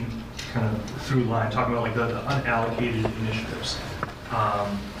same kind of through line, talking about like the unallocated initiatives.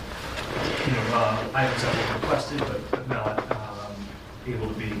 Items that were requested but not able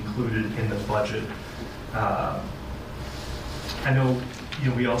to be included in the budget. I know,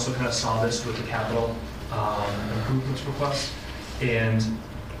 we also kind of saw this with the capital improvements request, and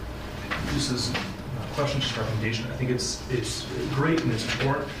this is a question, just a recommendation. I think it's great and it's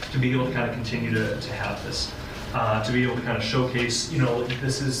important to be able to kind of continue to have this. To be able to kind of showcase,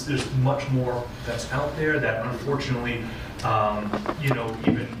 there's much more that's out there that unfortunately,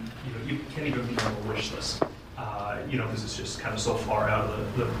 you can't even be on the wish list, because it's just kind of so far out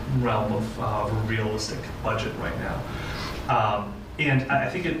of the realm of a realistic budget right now. And I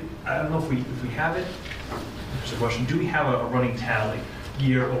think I don't know if we have it. There's a question: do we have a running tally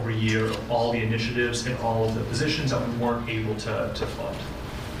year over year of all the initiatives and all of the positions that we weren't able to fund?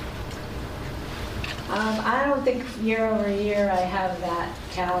 I don't think year over year I have that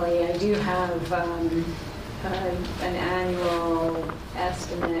tally. I do have an annual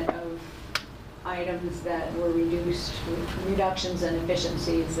estimate of items that were reductions and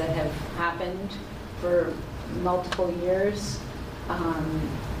efficiencies that have happened for multiple years.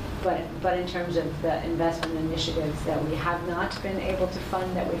 But in terms of the investment initiatives that we have not been able to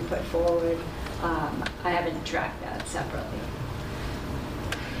fund that we've put forward, I haven't tracked that separately.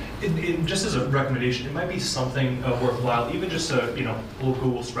 Just as a recommendation, it might be something worthwhile, even just a little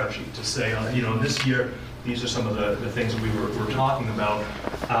Google spreadsheet to say, this year, these are some of the things that we were talking about.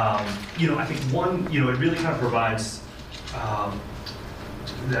 I think one, it really kind of provides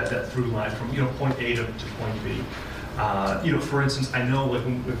that through line from point A to point B. For instance, I know like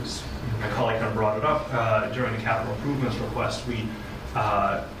my colleague kind of brought it up during the capital improvements request. We,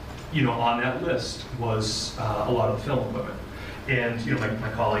 on that list was a lot of the film equipment. And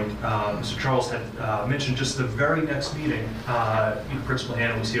my colleague, Mr. Charles, had mentioned just the very next meeting, Principal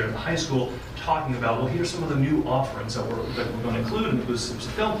Hannah was here at the high school talking about, well, here's some of the new offerings that we're going to include, and it was a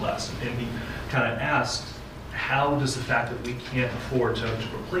film class. And he kind of asked, how does the fact that we can't afford to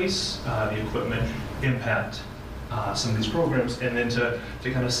replace the equipment impact some of these programs? And then to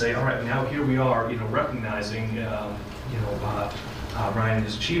kind of say, all right, now here we are, recognizing, Ryan and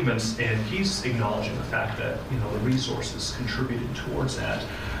his achievements, and he's acknowledging the fact that the resources contributed towards that.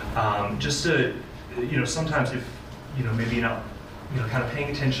 Just to sometimes if maybe you're not kind of paying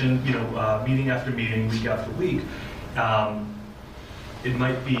attention, meeting after meeting, week after week, it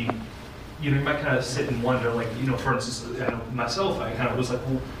might be you might kind of sit and wonder, like for instance, I know myself, I kind of was like,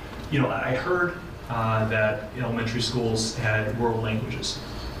 well, I heard that elementary schools had rural languages.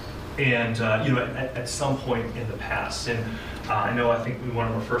 And at some point in the past, and I think in one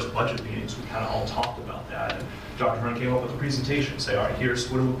of our first budget meetings, we kind of all talked about that. And Dr. Hearn came up with a presentation, say, all right, here's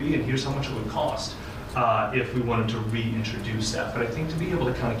what it would be, and here's how much it would cost if we wanted to reintroduce that. But I think to be able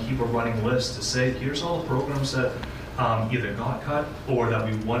to kind of keep a running list to say, here's all the programs that either got cut or that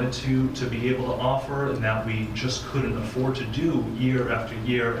we wanted to be able to offer, and that we just couldn't afford to do year after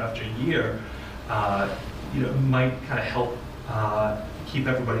year after year, might kind of help keep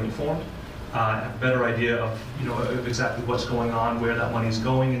everybody informed. have a better idea of, of exactly what's going on, where that money's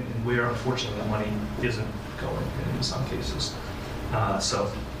going, and where, unfortunately, that money isn't going in some cases. So,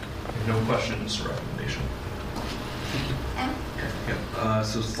 no questions or recommendation.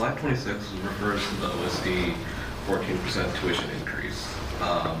 So slide 26 refers to the OSD 14% tuition increase.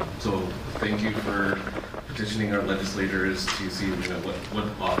 So thank you for petitioning our legislators to see what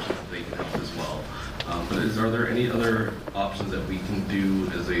options they can help as well. But are there any other options that we can do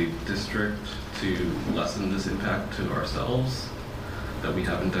as a district to lessen this impact to ourselves that we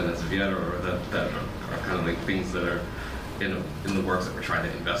haven't done as of yet, or that are kind of like things that are in the works that we're trying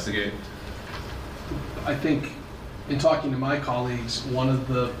to investigate? I think in talking to my colleagues, one of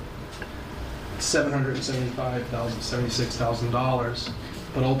the $76,000,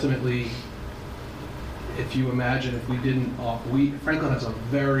 but ultimately, if you imagine if we didn't, Franklin has a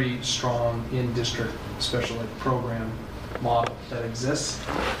very strong in-district special ed program model that exists.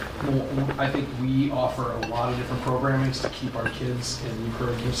 I think we offer a lot of different programmings to keep our kids, and you've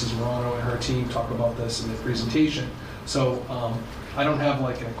heard Mrs. Morano and her team talk about this in the presentation. So I don't have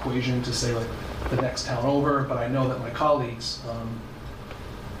like an equation to say like the next town over, but I know that my colleagues,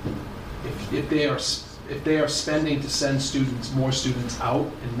 if they are spending to send more students out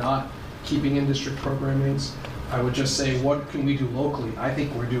and not keeping in-district programmings, I would just say, what can we do locally? I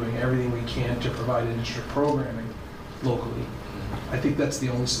think we're doing everything we can to provide in-district programming locally. I think that's the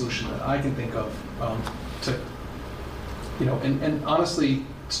only solution that I can think of and honestly,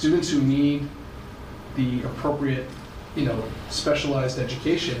 students who need the appropriate, specialized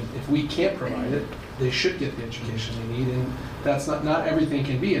education, if we can't provide it, they should get the education they need, and that's not everything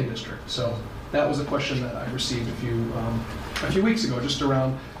can be in district. So that was a question that I received a few weeks ago, just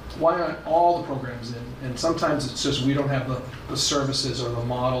around why aren't all the programs in? And sometimes it's just we don't have the services or the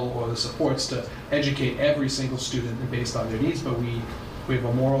model or the supports to educate every single student based on their needs, but we have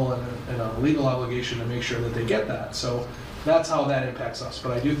a moral and a legal obligation to make sure that they get that. So that's how that impacts us.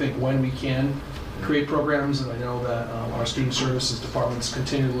 But I do think when we can create programs, and I know that our student services departments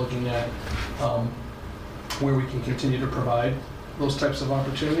continue looking at where we can continue to provide those types of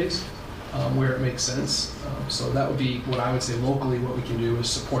opportunities where it makes sense. So that would be what I would say locally. What we can do is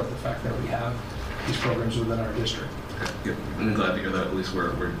support the fact that we have these programs within our district. Yep. I'm glad to hear that at least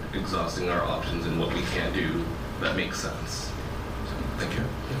we're exhausting our options and what we can do that makes sense. So, thank you.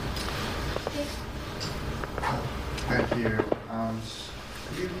 Thank you.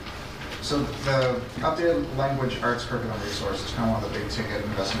 So the updated language arts curriculum resource is kind of one of the big ticket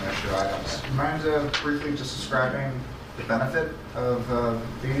investment issue items. Do you mind briefly just describing the benefit of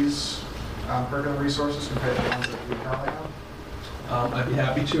these curriculum resources compared to the ones that we currently have? I'd be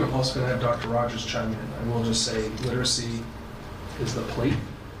happy to. I'm also going to have Dr. Rogers chime in. I will just say literacy is the plate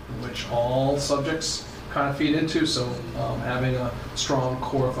in which all subjects kind of feed into. So having a strong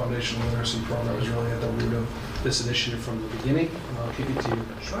core foundational literacy program is really at the root of this initiative from the beginning. And I'll kick it to you.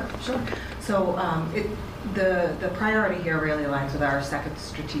 Sure. So the priority here really aligns with our second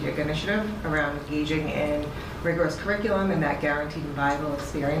strategic initiative around engaging in rigorous curriculum and that guaranteed and viable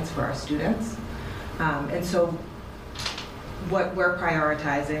experience for our students. And so what we're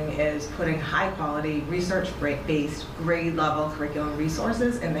prioritizing is putting high-quality, research-based, grade-level curriculum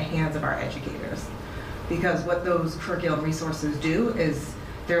resources in the hands of our educators. Because what those curriculum resources do is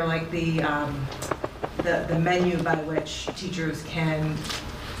they're like the menu by which teachers can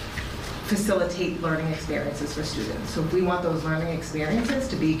facilitate learning experiences for students. So if we want those learning experiences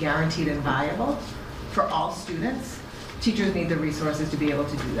to be guaranteed and viable for all students, teachers need the resources to be able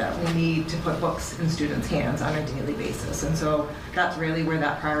to do that. We need to put books in students' hands on a daily basis. And so that's really where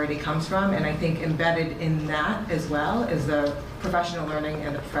that priority comes from. And I think embedded in that as well is the professional learning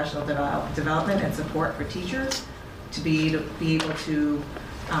and the professional development and support for teachers to be able to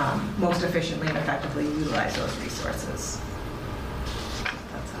most efficiently and effectively utilize those resources.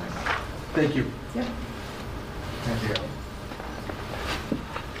 That's how Thank you. Yep. Thank you.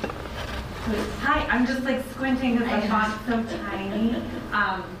 Hi, I'm just like squinting because the font's so tiny.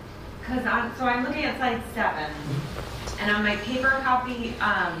 So I'm looking at slide 7, and on my paper copy,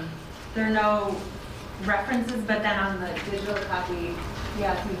 there are no references, but then on the digital copy,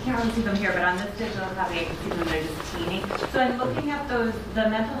 yeah, so you can't really see them here, but on this digital copy, I can see them, they're just teeny. So I'm looking at the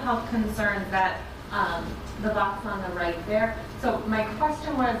mental health concerns that, the box on the right there. So my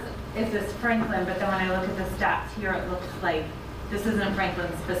question was, is this Franklin? But then when I look at the stats here, it looks like this isn't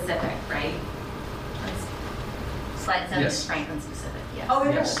Franklin specific, right? Slide 7 Yes. is Franklin specific, yes. Oh,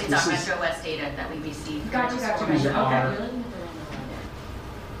 it Yes. is? It's our Metro West data that we received. Gotcha. These are our- Okay.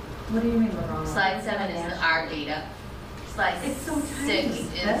 What do you mean the wrong one? Slide 7 is our data. Slide It's so tiny. 6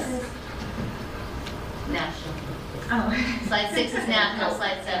 is, national. Oh. Slide 6 is national,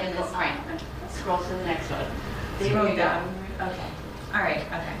 slide 7 is Franklin. Scroll to the next one. Scroll down. Okay. All right.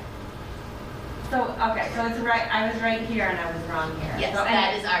 Okay. So it's right. I was right here and I was wrong here. Yes, so,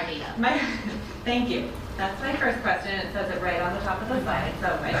 that is our data. Thank you. That's my first question. It says it right on the top of the slide,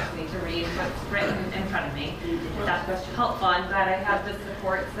 so I just need to read what's written in front of me. That's helpful. I'm glad I have the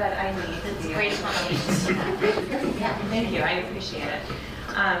supports that I need. It's great information. Thank you. I appreciate it.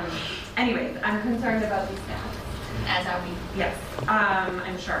 Anyways, I'm concerned about these stats. As are we. Yes,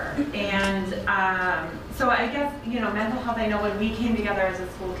 I'm sure. And so I guess, mental health, I know when we came together as a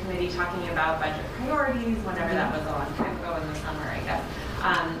school committee talking about budget priorities, whenever that was a long time ago in the summer, I guess,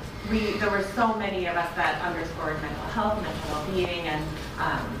 there were so many of us that underscored mental health, mental well-being, and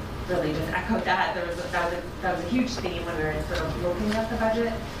really just echoed that. That was a huge theme when we were sort of looking at the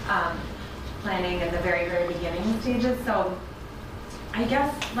budget planning in the very, very beginning stages. So I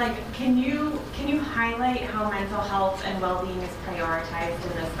guess, can you highlight how mental health and well-being is prioritized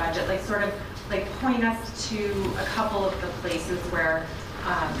in this budget? Point us to a couple of the places where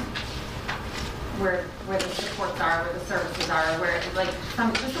the supports are, where the services are, where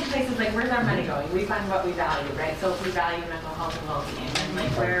some places where's our money going? We find what we value, right? So if we value mental health and well-being, and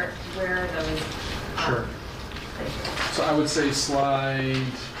where are those? Sure. Places? So I would say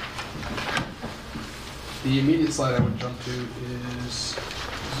the immediate slide I would jump to is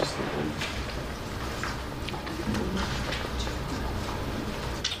this the one?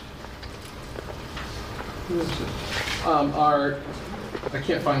 I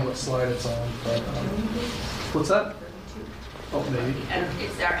can't find what slide it's on, but what's that? Oh, maybe. And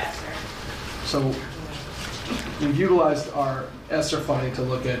it's our ESSER. So we've utilized our ESSER funding to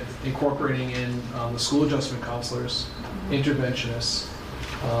look at incorporating in the school adjustment counselors, interventionists.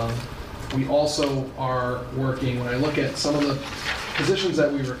 We also are working, when I look at some of the positions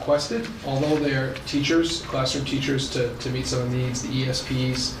that we requested, although they're teachers, classroom teachers to meet some of the needs, the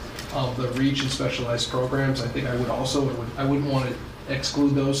ESPs, the REACH and specialized programs, I think I wouldn't want to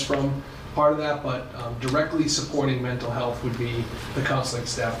exclude those from part of that, but directly supporting mental health would be the counseling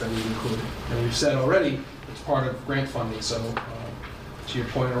staff that we've included. And we've said already, it's part of grant funding, so to your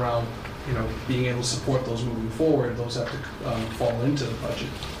point around, being able to support those moving forward, those have to fall into the budget.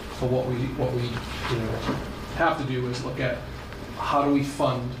 But what we have to do is look at how do we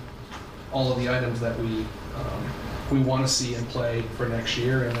fund all of the items that we want to see in play for next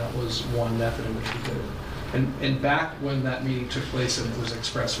year, and that was one method in which we did it. And back when that meeting took place and it was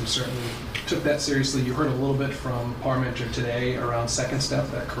expressed, we certainly took that seriously. You heard a little bit from Parmenter today around Second Step,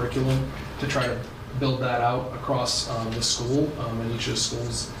 that curriculum, to try to build that out across the school and each of the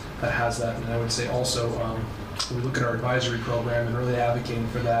schools that has that. And I would say also, we look at our advisory program and really advocating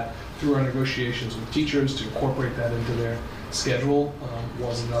for that through our negotiations with teachers to incorporate that into their schedule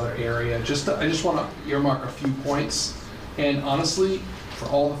was another area. I just want to earmark a few points. And honestly, for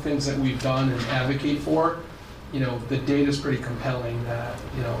all the things that we've done and advocate for, the data is pretty compelling that,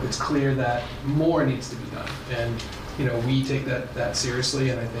 it's clear that more needs to be done. And, we take that seriously.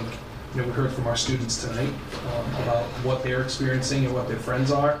 And I think, we heard from our students tonight about what they're experiencing and what their friends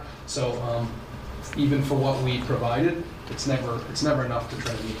are. So even for what we provided, it's never enough to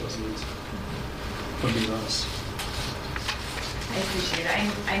try to meet those needs. For being honest. I appreciate it.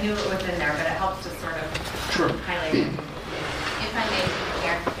 I knew it was in there, but it helps to sort of highlight it. If I may,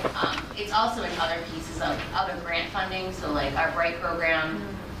 here, it's also in other pieces of other grant funding, so like our BRIGHT program,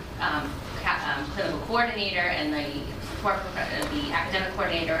 clinical coordinator, and the support the academic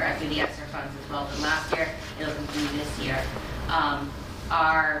coordinator are through the ESSER funds as well from last year. It'll continue this year.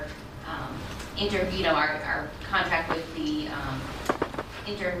 Our our contract with the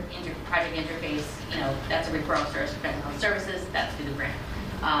project interface, that's a referral service for mental health services. That's through the grant.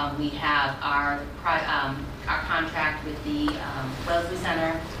 We have our contract with the Wellesley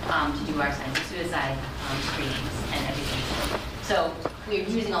Center to do our science of suicide screenings and education. So we're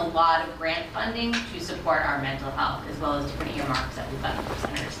using a lot of grant funding to support our mental health, as well as different earmarks that we've gotten from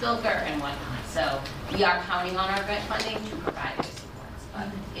Senator Spilker and whatnot. So we are counting on our grant funding to provide those supports, but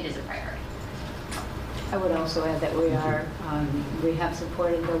it is a priority. I would also add that we have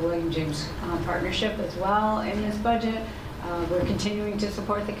supported the William James partnership as well in this budget. We're continuing to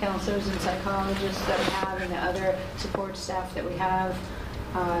support the counselors and psychologists that we have and the other support staff that we have.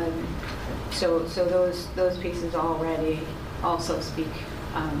 So those pieces already also speak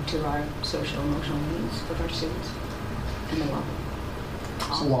to our social emotional needs of our students and the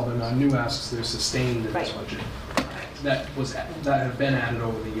well-being. So while they're not new asks, they're sustained in this budget. That have been added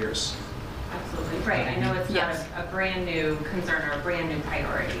over the years. Absolutely, right. I know it's not a brand new concern or a brand new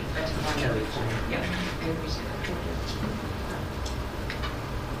priority, but just one that we I appreciate it.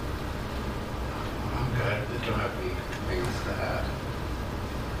 Thank you. good. I don't have any things to add.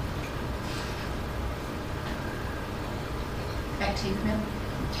 Back to you, Camille.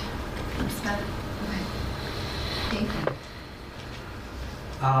 Scott? Okay. Dave?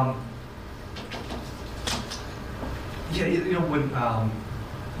 Yeah, you know, when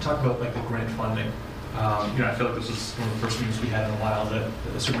talk about like the grant funding, you know, I feel like this was one of the first meetings we had in a while that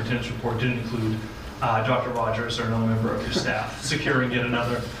the superintendent's report didn't include Dr. Rogers or another member of your staff securing yet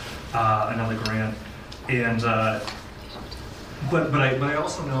another grant. And but I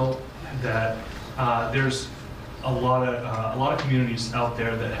also know that there's a lot of communities out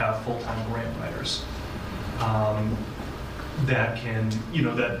there that have full-time grant writers that can, you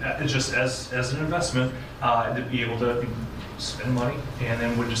know, that just as an investment to be able to spend money, and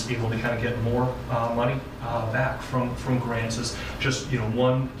then we're just able to kind of get more money back from grants as just, you know,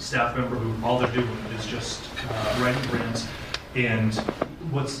 one staff member who all they're doing is just writing grants. And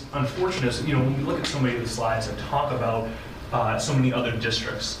what's unfortunate is, you know, when we look at so many of the slides and talk about so many other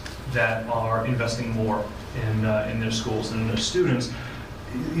districts that are investing more in their schools and in their students,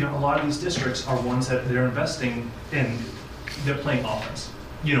 you know, a lot of these districts are ones that they're investing in, they're playing offense,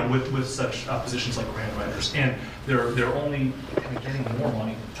 you know, with such positions like grant writers, and they're only kind of getting more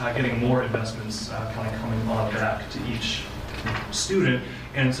money, getting more investments kind of coming on back to each student.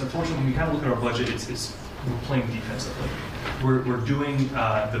 And it's unfortunate when we kind of look at our budget, it's we're playing defensively. We're doing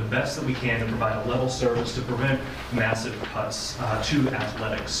the best that we can to provide a level service to prevent massive cuts to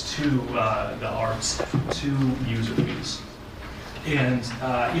athletics, to the arts, to user fees. And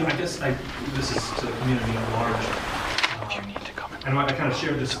you know, I guess this is to the community at large. I know I kind of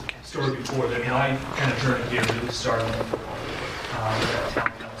shared this story before, that my kind of journey here really started with that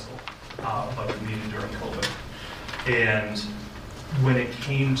town council budget meeting during COVID. And when it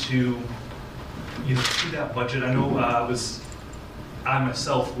came to, you know, to that budget, I know I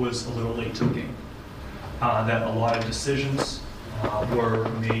myself was a little late to the game. That a lot of decisions were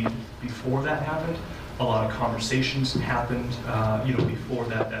made before that happened. A lot of conversations happened, you know, before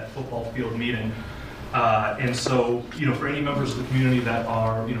that football field meeting. And so, you know, for any members of the community that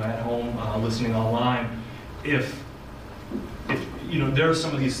are, you know, at home listening online, if you know, there are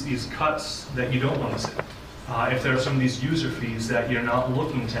some of these cuts that you don't want to see. If there are some of these user fees that you're not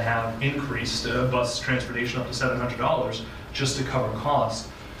looking to have increased, bus transportation up to $700 just to cover costs,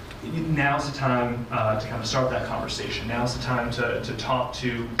 now's the time to kind of start that conversation. Now's the time to talk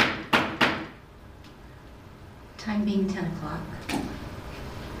to. Time being 10 o'clock.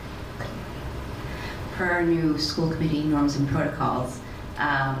 Per our new school committee norms and protocols,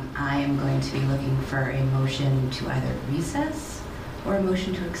 I am going to be looking for a motion to either recess or a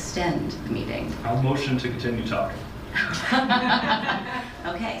motion to extend the meeting. I'll motion to continue talking.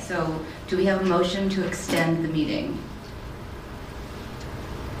 Okay, so do we have a motion to extend the meeting?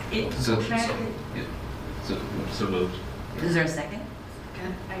 So moved. Is there a second?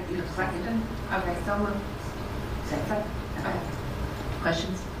 Second. Okay, so moved. Second. Okay.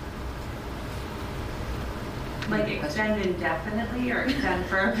 Questions? Like extend indefinitely or extend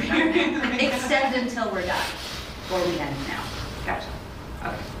for a period? Extend until we're done, or we end now. Gotcha.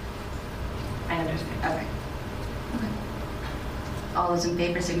 Okay. I understand. Okay. Okay. All those in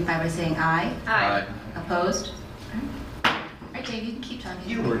favor signify by saying aye. Aye. Opposed? All right, Dave, you can keep talking.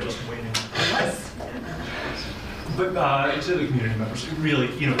 You were just waiting. Yes. But to the community members,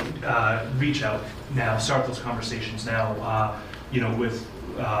 really, you know, reach out now, start those conversations now, you know, with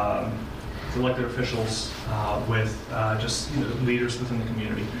elected officials, with just, you know, leaders within the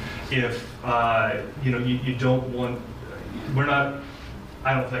community. If, you know, you don't want, we're not,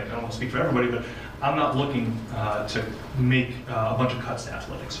 I don't want to speak for everybody, but I'm not looking to make a bunch of cuts to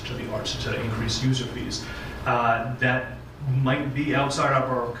athletics, to the arts, to increase user fees. That might be outside of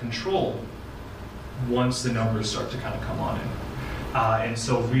our control once the numbers start to kind of come on in. And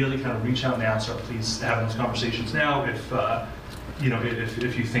so really kind of reach out now, start please having those conversations now if, you know,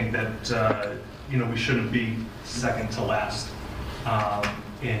 if you think that, you know, we shouldn't be second to last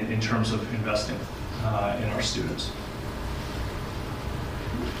in terms of investing in our students.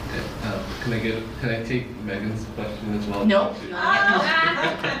 Okay, can I take Megan's question as well? No. All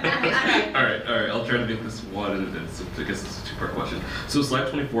right, I'll try to make this one, and I guess it's a two-part question. So slide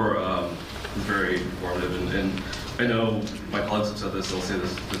 24 is very informative, and I know my colleagues have said this, I'll say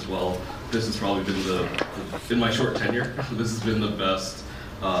this as well. This has probably been in my short tenure, this has been the best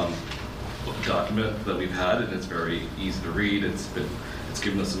document that we've had, and it's very easy to read. It's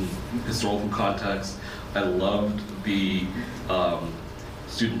given us some historical context. I loved the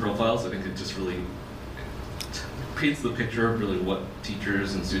student profiles. I think it just really paints the picture of really what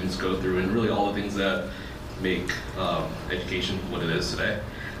teachers and students go through, and really all the things that make education what it is today.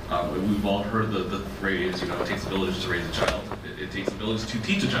 We've all heard the phrase, it takes a village to raise a child. It takes a village to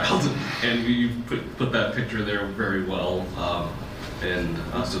teach a child, and you put that picture there very well,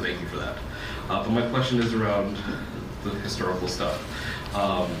 so thank you for that. But my question is around the historical stuff.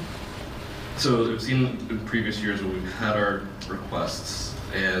 So I've seen in previous years when we've had our requests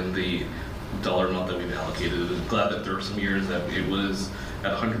and the dollar amount that we've allocated. I'm glad that there were some years that it was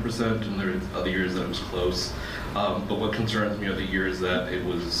at 100% and there were other years that it was close. But what concerns me are the years that it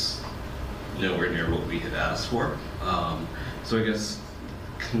was nowhere near what we had asked for. So I guess,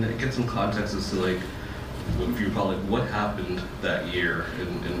 can I get some context as to if you recall, what happened that year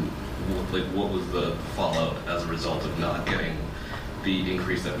and what was the fallout as a result of not getting the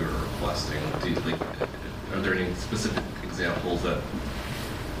increase that we were requesting? Are there any specific examples that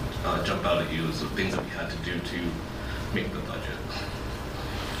jump out at you as things that we had to do to make the budget?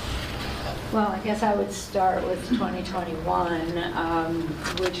 Well, I guess I would start with 2021,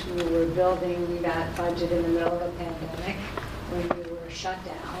 which we were building that budget in the middle of a pandemic when we were shut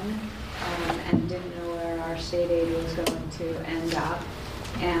down and didn't know where our state aid was going to end up.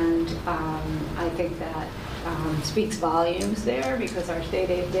 And I think that speaks volumes there, because our state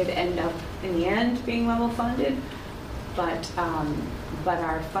aid did end up in the end being level funded, but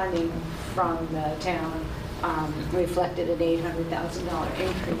our funding from the town reflected an $800,000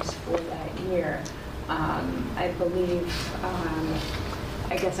 increase for that year. I believe,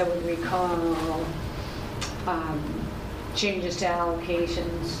 I guess I would recall changes to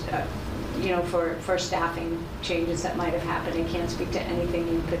allocations, for staffing changes that might have happened. I can't speak to anything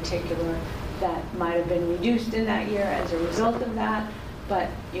in particular that might have been reduced in that year as a result of that. But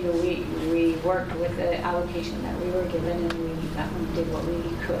we worked with the allocation that we were given, and we did what we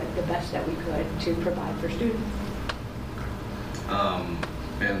could, the best that we could, to provide for students.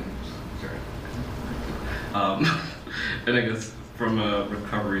 And I guess from a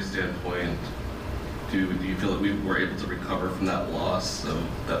recovery standpoint, do you feel like we were able to recover from that loss of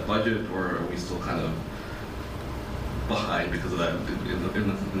that budget, or are we still kind of behind because of that,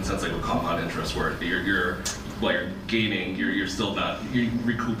 in the sense like a compound interest, where while you're gaining, you're still not, you're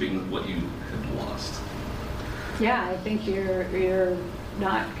recouping what you had lost? Yeah, I think you're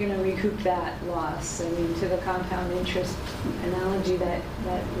not going to recoup that loss. I mean, to the compound interest analogy that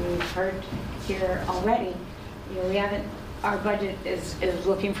we've heard here already, we haven't. Our budget is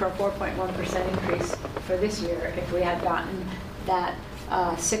looking for a 4.1% increase for this year. If we had gotten that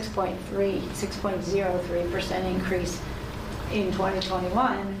 6.03% increase in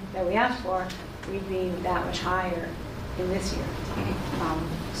 2021 that we asked for, we'd be that much higher in this year.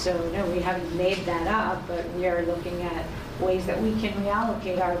 So no, we haven't made that up, but we are looking at ways that we can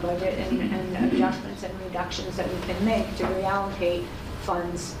reallocate our budget and adjustments and reductions that we can make to reallocate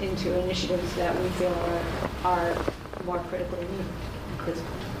funds into initiatives that we feel are more critically needed.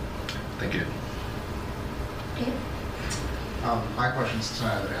 Thank you. Okay. My questions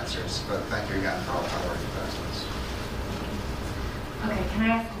tonight have been answers, but thank you again for all the hard work you've done on this. Okay, can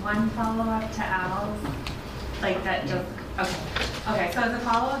I ask one follow-up to Al's? Okay, so as a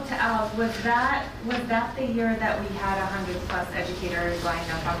follow-up to Al's, was that the year that we had 100+ educators lined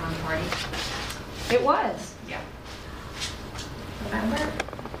up on 140? It was. Yeah. Remember?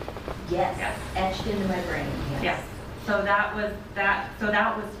 Yes. Yes. Etched into my brain. Yes. So that was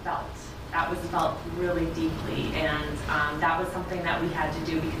felt. That was felt really deeply, and that was something that we had to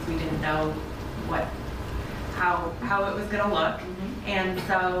do because we didn't know how it was going to look, and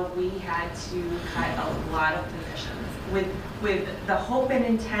so we had to cut a lot of positions with the hope and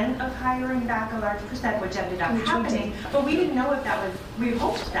intent of hiring back a large percent, which ended up happening. But we didn't know if that was. We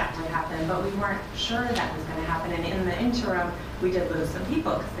hoped that would happen, but we weren't sure that was going to happen. And in the interim, we did lose some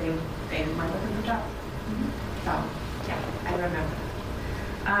people because they weren't looking for jobs. So yeah, I remember.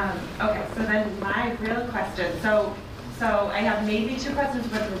 Okay, so then my real question. So I have maybe two questions,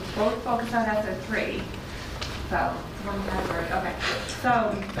 but we're both focused on ESSER 3. So one category. Okay. So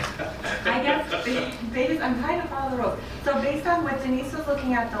I guess I'm trying to follow the rules. So based on what Denise was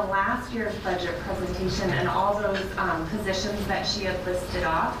looking at the last year's budget presentation and all those positions that she had listed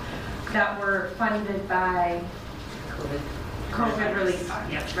off that were funded by COVID relief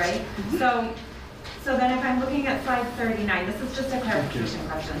funds, yes, right? So then if I'm looking at slide 39, this is just a clarification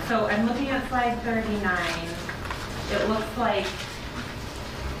question. So I'm looking at slide 39. It looks like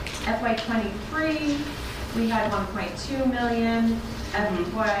FY23, we had 1.2 million.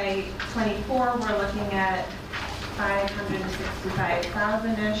 FY24, we're looking at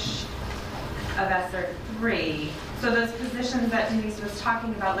 565,000-ish of ESSER 3. So those positions that Denise was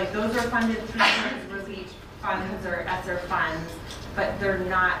talking about, those are funded through relief funds or ESSER funds, but they're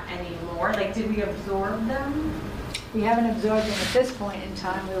not anymore. Did we absorb them? We haven't absorbed them at this point in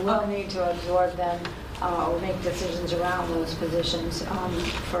time. We will need to absorb them or make decisions around those positions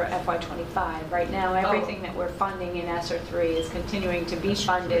for FY25. Right now, everything that we're funding in ESSER 3 is continuing to be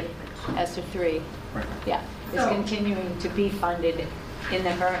funded, ESSER 3, yeah, is continuing to be funded in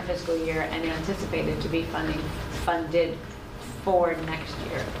the current fiscal year and anticipated to be funded for next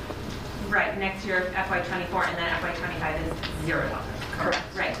year. Right, next year FY24 and then FY25 is $0. Correct.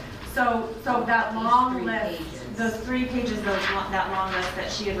 Right. So that long three list, pages. those 3 pages, that long list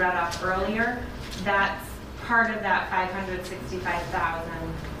that she had read off earlier, that's part of that 565,000.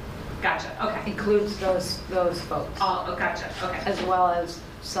 Gotcha. Okay. Includes those folks. Oh, gotcha. Okay. As well as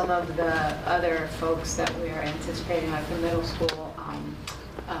some of the other folks that we are anticipating, like the middle school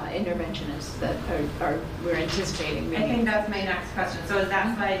interventionists that we're anticipating. I think that's my next question. So is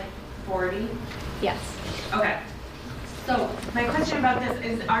that slide 40? Yes. Okay. So my question about this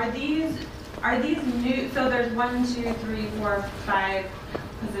is, are these new? So there's 1, 2, 3, 4, 5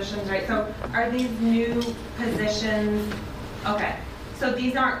 positions, right? So are these new positions? Okay. So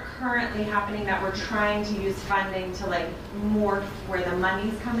these aren't currently happening that we're trying to use funding to like morph where the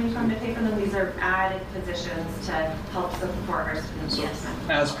money's coming from to pay for them. These are added positions to help support our students. Yes.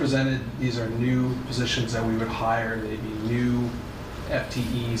 As presented, these are new positions that we would hire. They'd be new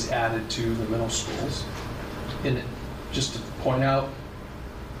FTEs added to the middle schools. And just to point out,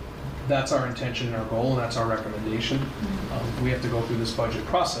 that's our intention and our goal, and that's our recommendation. We have to go through this budget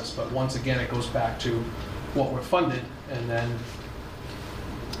process, but once again, it goes back to what we're funded, and then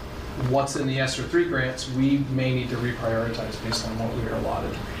what's in the ESSER 3 grants, we may need to reprioritize based on what we are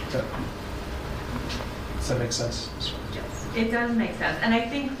allotted. Does that make sense? It does make sense, and I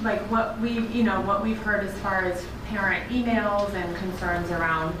think like what we've heard as far as parent emails and concerns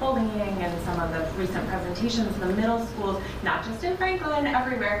around bullying and some of the recent presentations, the middle schools, not just in Franklin,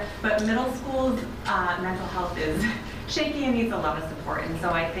 everywhere, but middle schools mental health is shaky and needs a lot of support, and so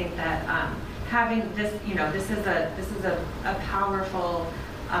I think that having this, this is a powerful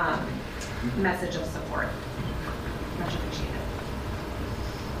message of support. Much appreciated.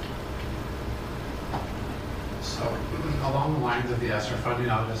 So along the lines of the ESSER funding,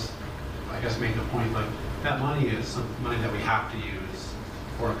 I'll just, I guess, make a point, like, that money is some money that we have to use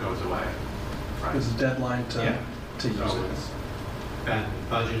before it goes away. Right? There's a deadline to use So it. it's been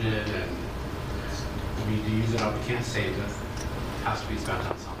budgeted and we need to use it up. We can't save it. It has to be spent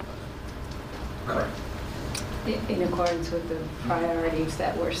on something. Correct. In accordance with the priorities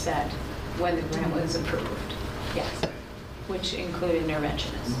that were set when the grant was approved, yes, which include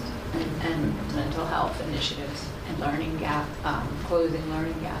interventionists and mental health initiatives and learning gap, closing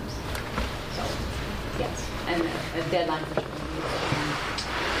learning gaps. So, yes, and a deadline for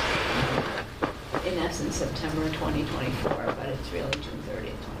in essence September 2024, but it's really June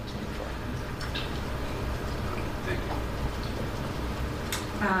 30th, 2024. Thank you.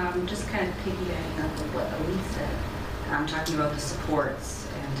 Just kind of piggybacking off of what Elise said, talking about the supports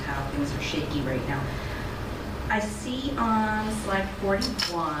and how things are shaky right now. I see on slide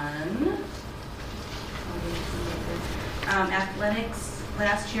 41, athletics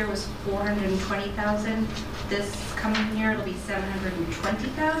last year was $420,000. This coming year it'll be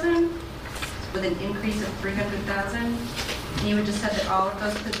 $720,000 with an increase of $300,000. And you had just said that all of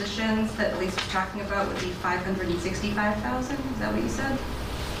those positions that Elise was talking about would be $565,000. Is that what you said?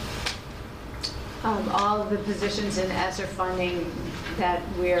 All of the positions in ESSER funding that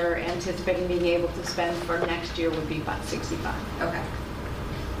we're anticipating being able to spend for next year would be $565. Okay.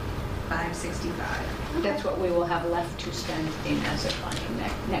 565. That's what we will have left to spend in ESSER funding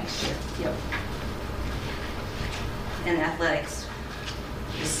next year. Yep. And athletics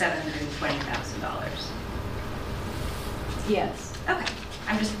is $720,000. Yes. Okay.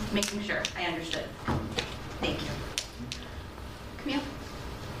 I'm just making sure I understood. Thank you. Camille?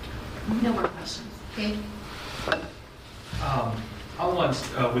 No more questions. Dave? On the ones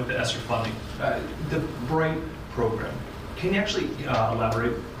with the ESSER funding, the BRIGHT program, can you actually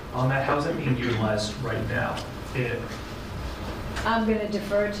elaborate on that? How is that being utilized right now? I'm going to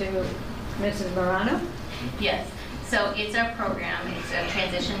defer to Mrs. Morano. Yes. So it's our program. It's a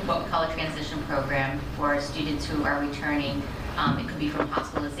transition, what we call a transition program for students who are returning. It could be from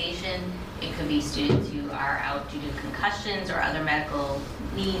hospitalization. It could be students who are out due to concussions or other medical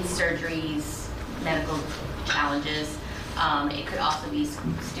needs, surgeries, medical challenges. It could also be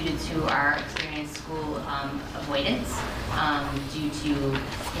students who are experiencing school avoidance due to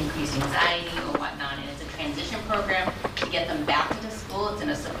increased anxiety or whatnot. And it's a transition program to get them back into school. It's in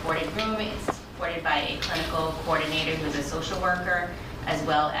a supported room. It's supported by a clinical coordinator who is a social worker, as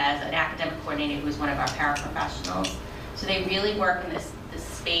well as an academic coordinator who is one of our paraprofessionals. So they really work in this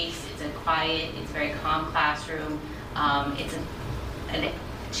space. It's a quiet, it's a very calm classroom. It's a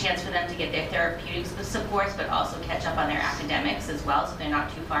chance for them to get their therapeutic supports, but also catch up on their academics as well, so they're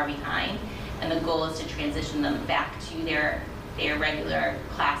not too far behind. And the goal is to transition them back to their regular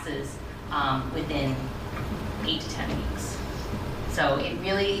classes within 8 to 10 weeks. So it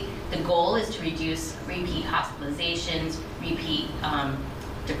really, the goal is to reduce repeat hospitalizations, repeat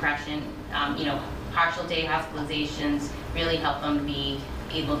depression, partial day hospitalizations, really help them be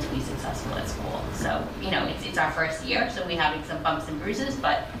able to be successful at school. So, it's our first year, so we're having some bumps and bruises,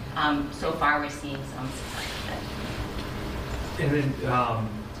 but so far we're seeing some success with it. And then,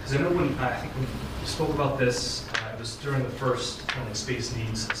 because I know I think when we spoke about this, it was during the first space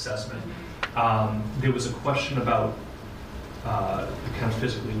needs assessment, there was a question about kind of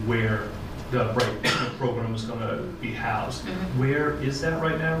physically where the Bright program was going to be housed. Mm-hmm. Where is that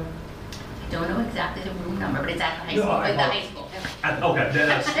right now? Don't know exactly the room number, but it's at the high school. No, The high school. Okay,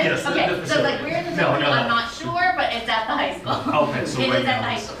 that's, yes. Okay, the so like facility. where in the No, building, no, I'm no. not sure, but it's at the high school. Okay, so It right is at now the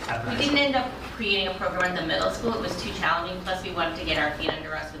high it's school. at the We high didn't school. end up creating a program in the middle school. It was too challenging. Plus, we wanted to get our feet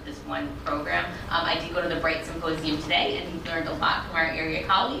under us with this one program. I did go to the Bright Symposium today and learned a lot from our area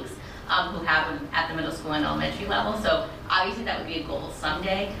colleagues who have them at the middle school and elementary level. So obviously that would be a goal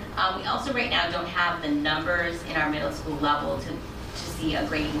someday. We also right now don't have the numbers in our middle school level to see a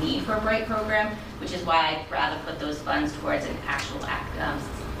great need for a Bright program, which is why I'd rather put those funds towards an actual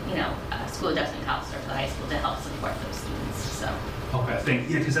school adjustment counselor for the high school to help support those students. So. Okay,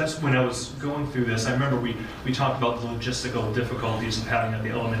 because that's when I was going through this, I remember we talked about the logistical difficulties of having at the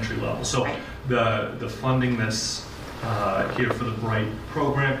elementary level. So right. the funding that's here for the Bright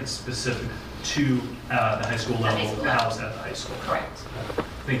program is specific to the high school level, housed at the high school. Correct.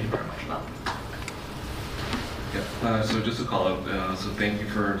 Thank you very much. Well, Yeah, so just to call out, so thank you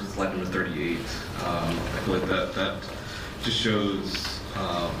for slide number 38. I feel like that just shows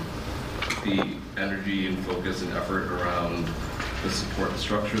the energy and focus and effort around the support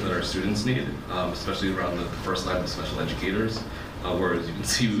structure that our students need, especially around the first line of special educators, whereas you can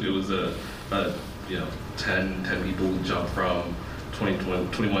see it was a 10 people who jumped from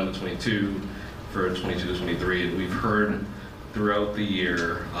 21 to 22 for 22 to 23, and we've heard throughout the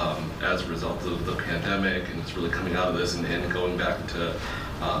year, as a result of the pandemic, and it's really coming out of this and going back into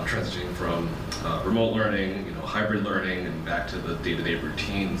transitioning from remote learning, hybrid learning, and back to the day-to-day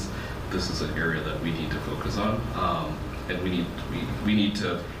routines. This is an area that we need to focus on, and we need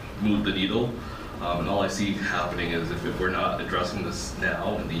to move the needle. And all I see happening is if we're not addressing this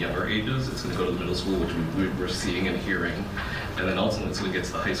now in the younger ages, it's going to go to the middle school, which we're seeing and hearing, and then ultimately it's going to get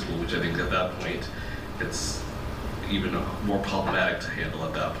to the high school, which I think at that point it's even more problematic to handle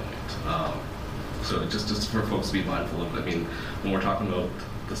at that point. So just for folks to be mindful of, when we're talking about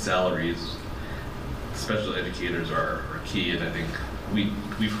the salaries, special educators are key, and I think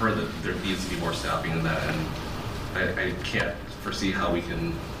we've heard that there needs to be more staffing in that, and I can't foresee how we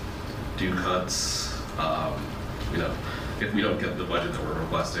can do cuts, if we don't get the budget that we're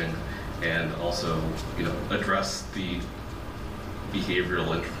requesting, and also, address the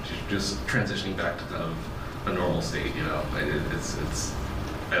behavioral and just transitioning back to kind of a normal state. It's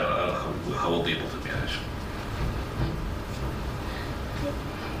I don't know how we'll be able to manage.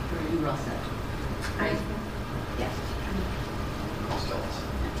 You're all set. Yes.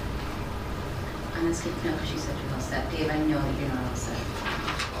 I'm gonna skip no, because you said you're all set. Dave, I know that you're not all set.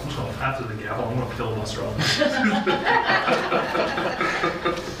 I'm just going after the gavel. I'm going to filibuster all this.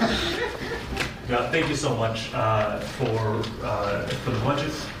 Thank you so much for the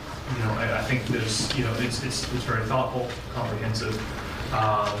budget. I think there's, it's very thoughtful, comprehensive.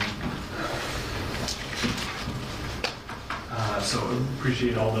 So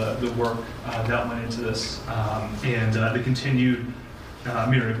appreciate all the work that went into this, and the continued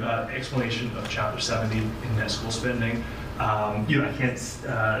explanation of Chapter 70 in net school spending. I can't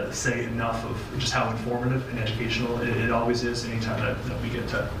say enough of just how informative and educational it always is anytime that we get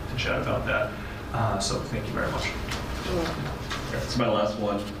to chat about that. So thank you very much. It's my last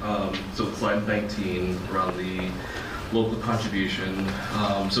one. So slide 19 around the local contribution.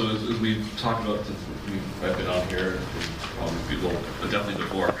 So as we've talked about since I've been on here, definitely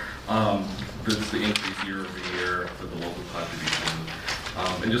before, the increase year over year for the local contribution.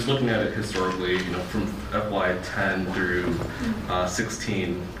 And just looking at it historically, from FY10 through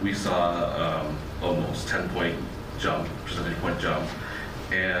 16, we saw almost percentage point jump.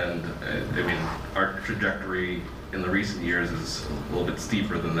 And our trajectory in the recent years is a little bit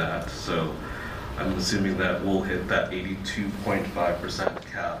steeper than that. So I'm assuming that we'll hit that 82.5%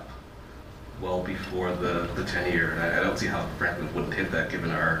 cap well before the 10-year. And I don't see how Franklin wouldn't hit that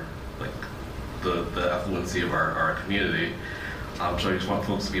given our, the affluency of our community. So I just want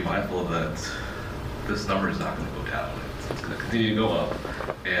folks to be mindful of that. this number is not going to go down. It's going to continue to go up,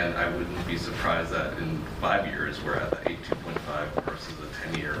 and I wouldn't be surprised that in 5 years we're at the 82.5 versus a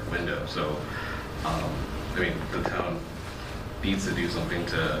 10-year window. So, I mean, the town needs to do something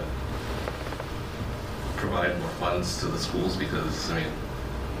to provide more funds to the schools because, I mean,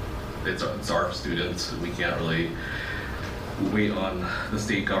 it's our students. We can't really wait on the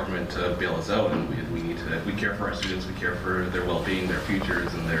state government to bail us out, and we need to, if we care for our students, we care for their well-being, their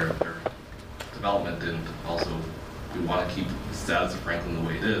futures, and their development, and also we want to keep the status of Franklin the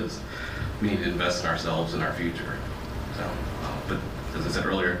way it is. We need to invest in ourselves and our future. So, but as I said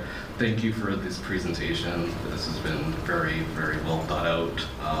earlier, thank you for this presentation. This has been very, very well thought out.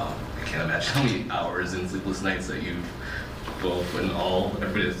 I can't imagine how many hours and sleepless nights that you've both and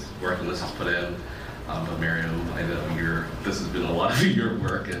everybody that's worked on this has put in. But Miriam, I know this has been a lot of your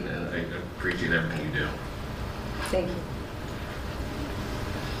work, and I appreciate everything you do. Thank you.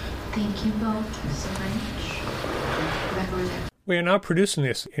 Thank you both so much. Back over there. We are now producing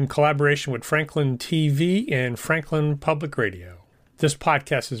this in collaboration with Franklin TV and Franklin Public Radio. This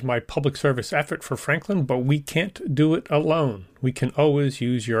podcast is my public service effort for Franklin, but we can't do it alone. We can always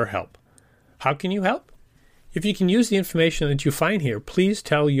use your help. How can you help? If you can use the information that you find here, please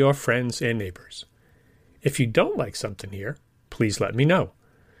tell your friends and neighbors. If you don't like something here, please let me know.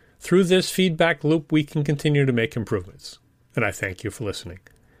 Through this feedback loop, we can continue to make improvements. And I thank you for listening.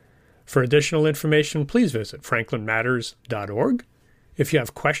 For additional information, please visit franklinmatters.org. If you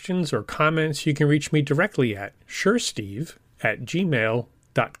have questions or comments, you can reach me directly at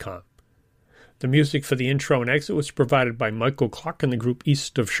suresteve@gmail.com. The music for the intro and exit was provided by Michael Clark and the group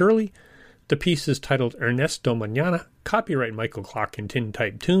East of Shirley. The piece is titled Ernesto Mañana, copyright Michael Clark and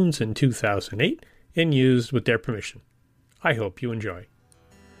Tintype Tunes in 2008, and used with their permission. I hope you enjoy.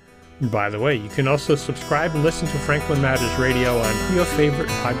 By the way, you can also subscribe and listen to Franklin Matters Radio on your favorite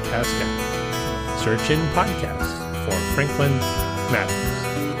podcast app. Search in podcasts for Franklin Matters.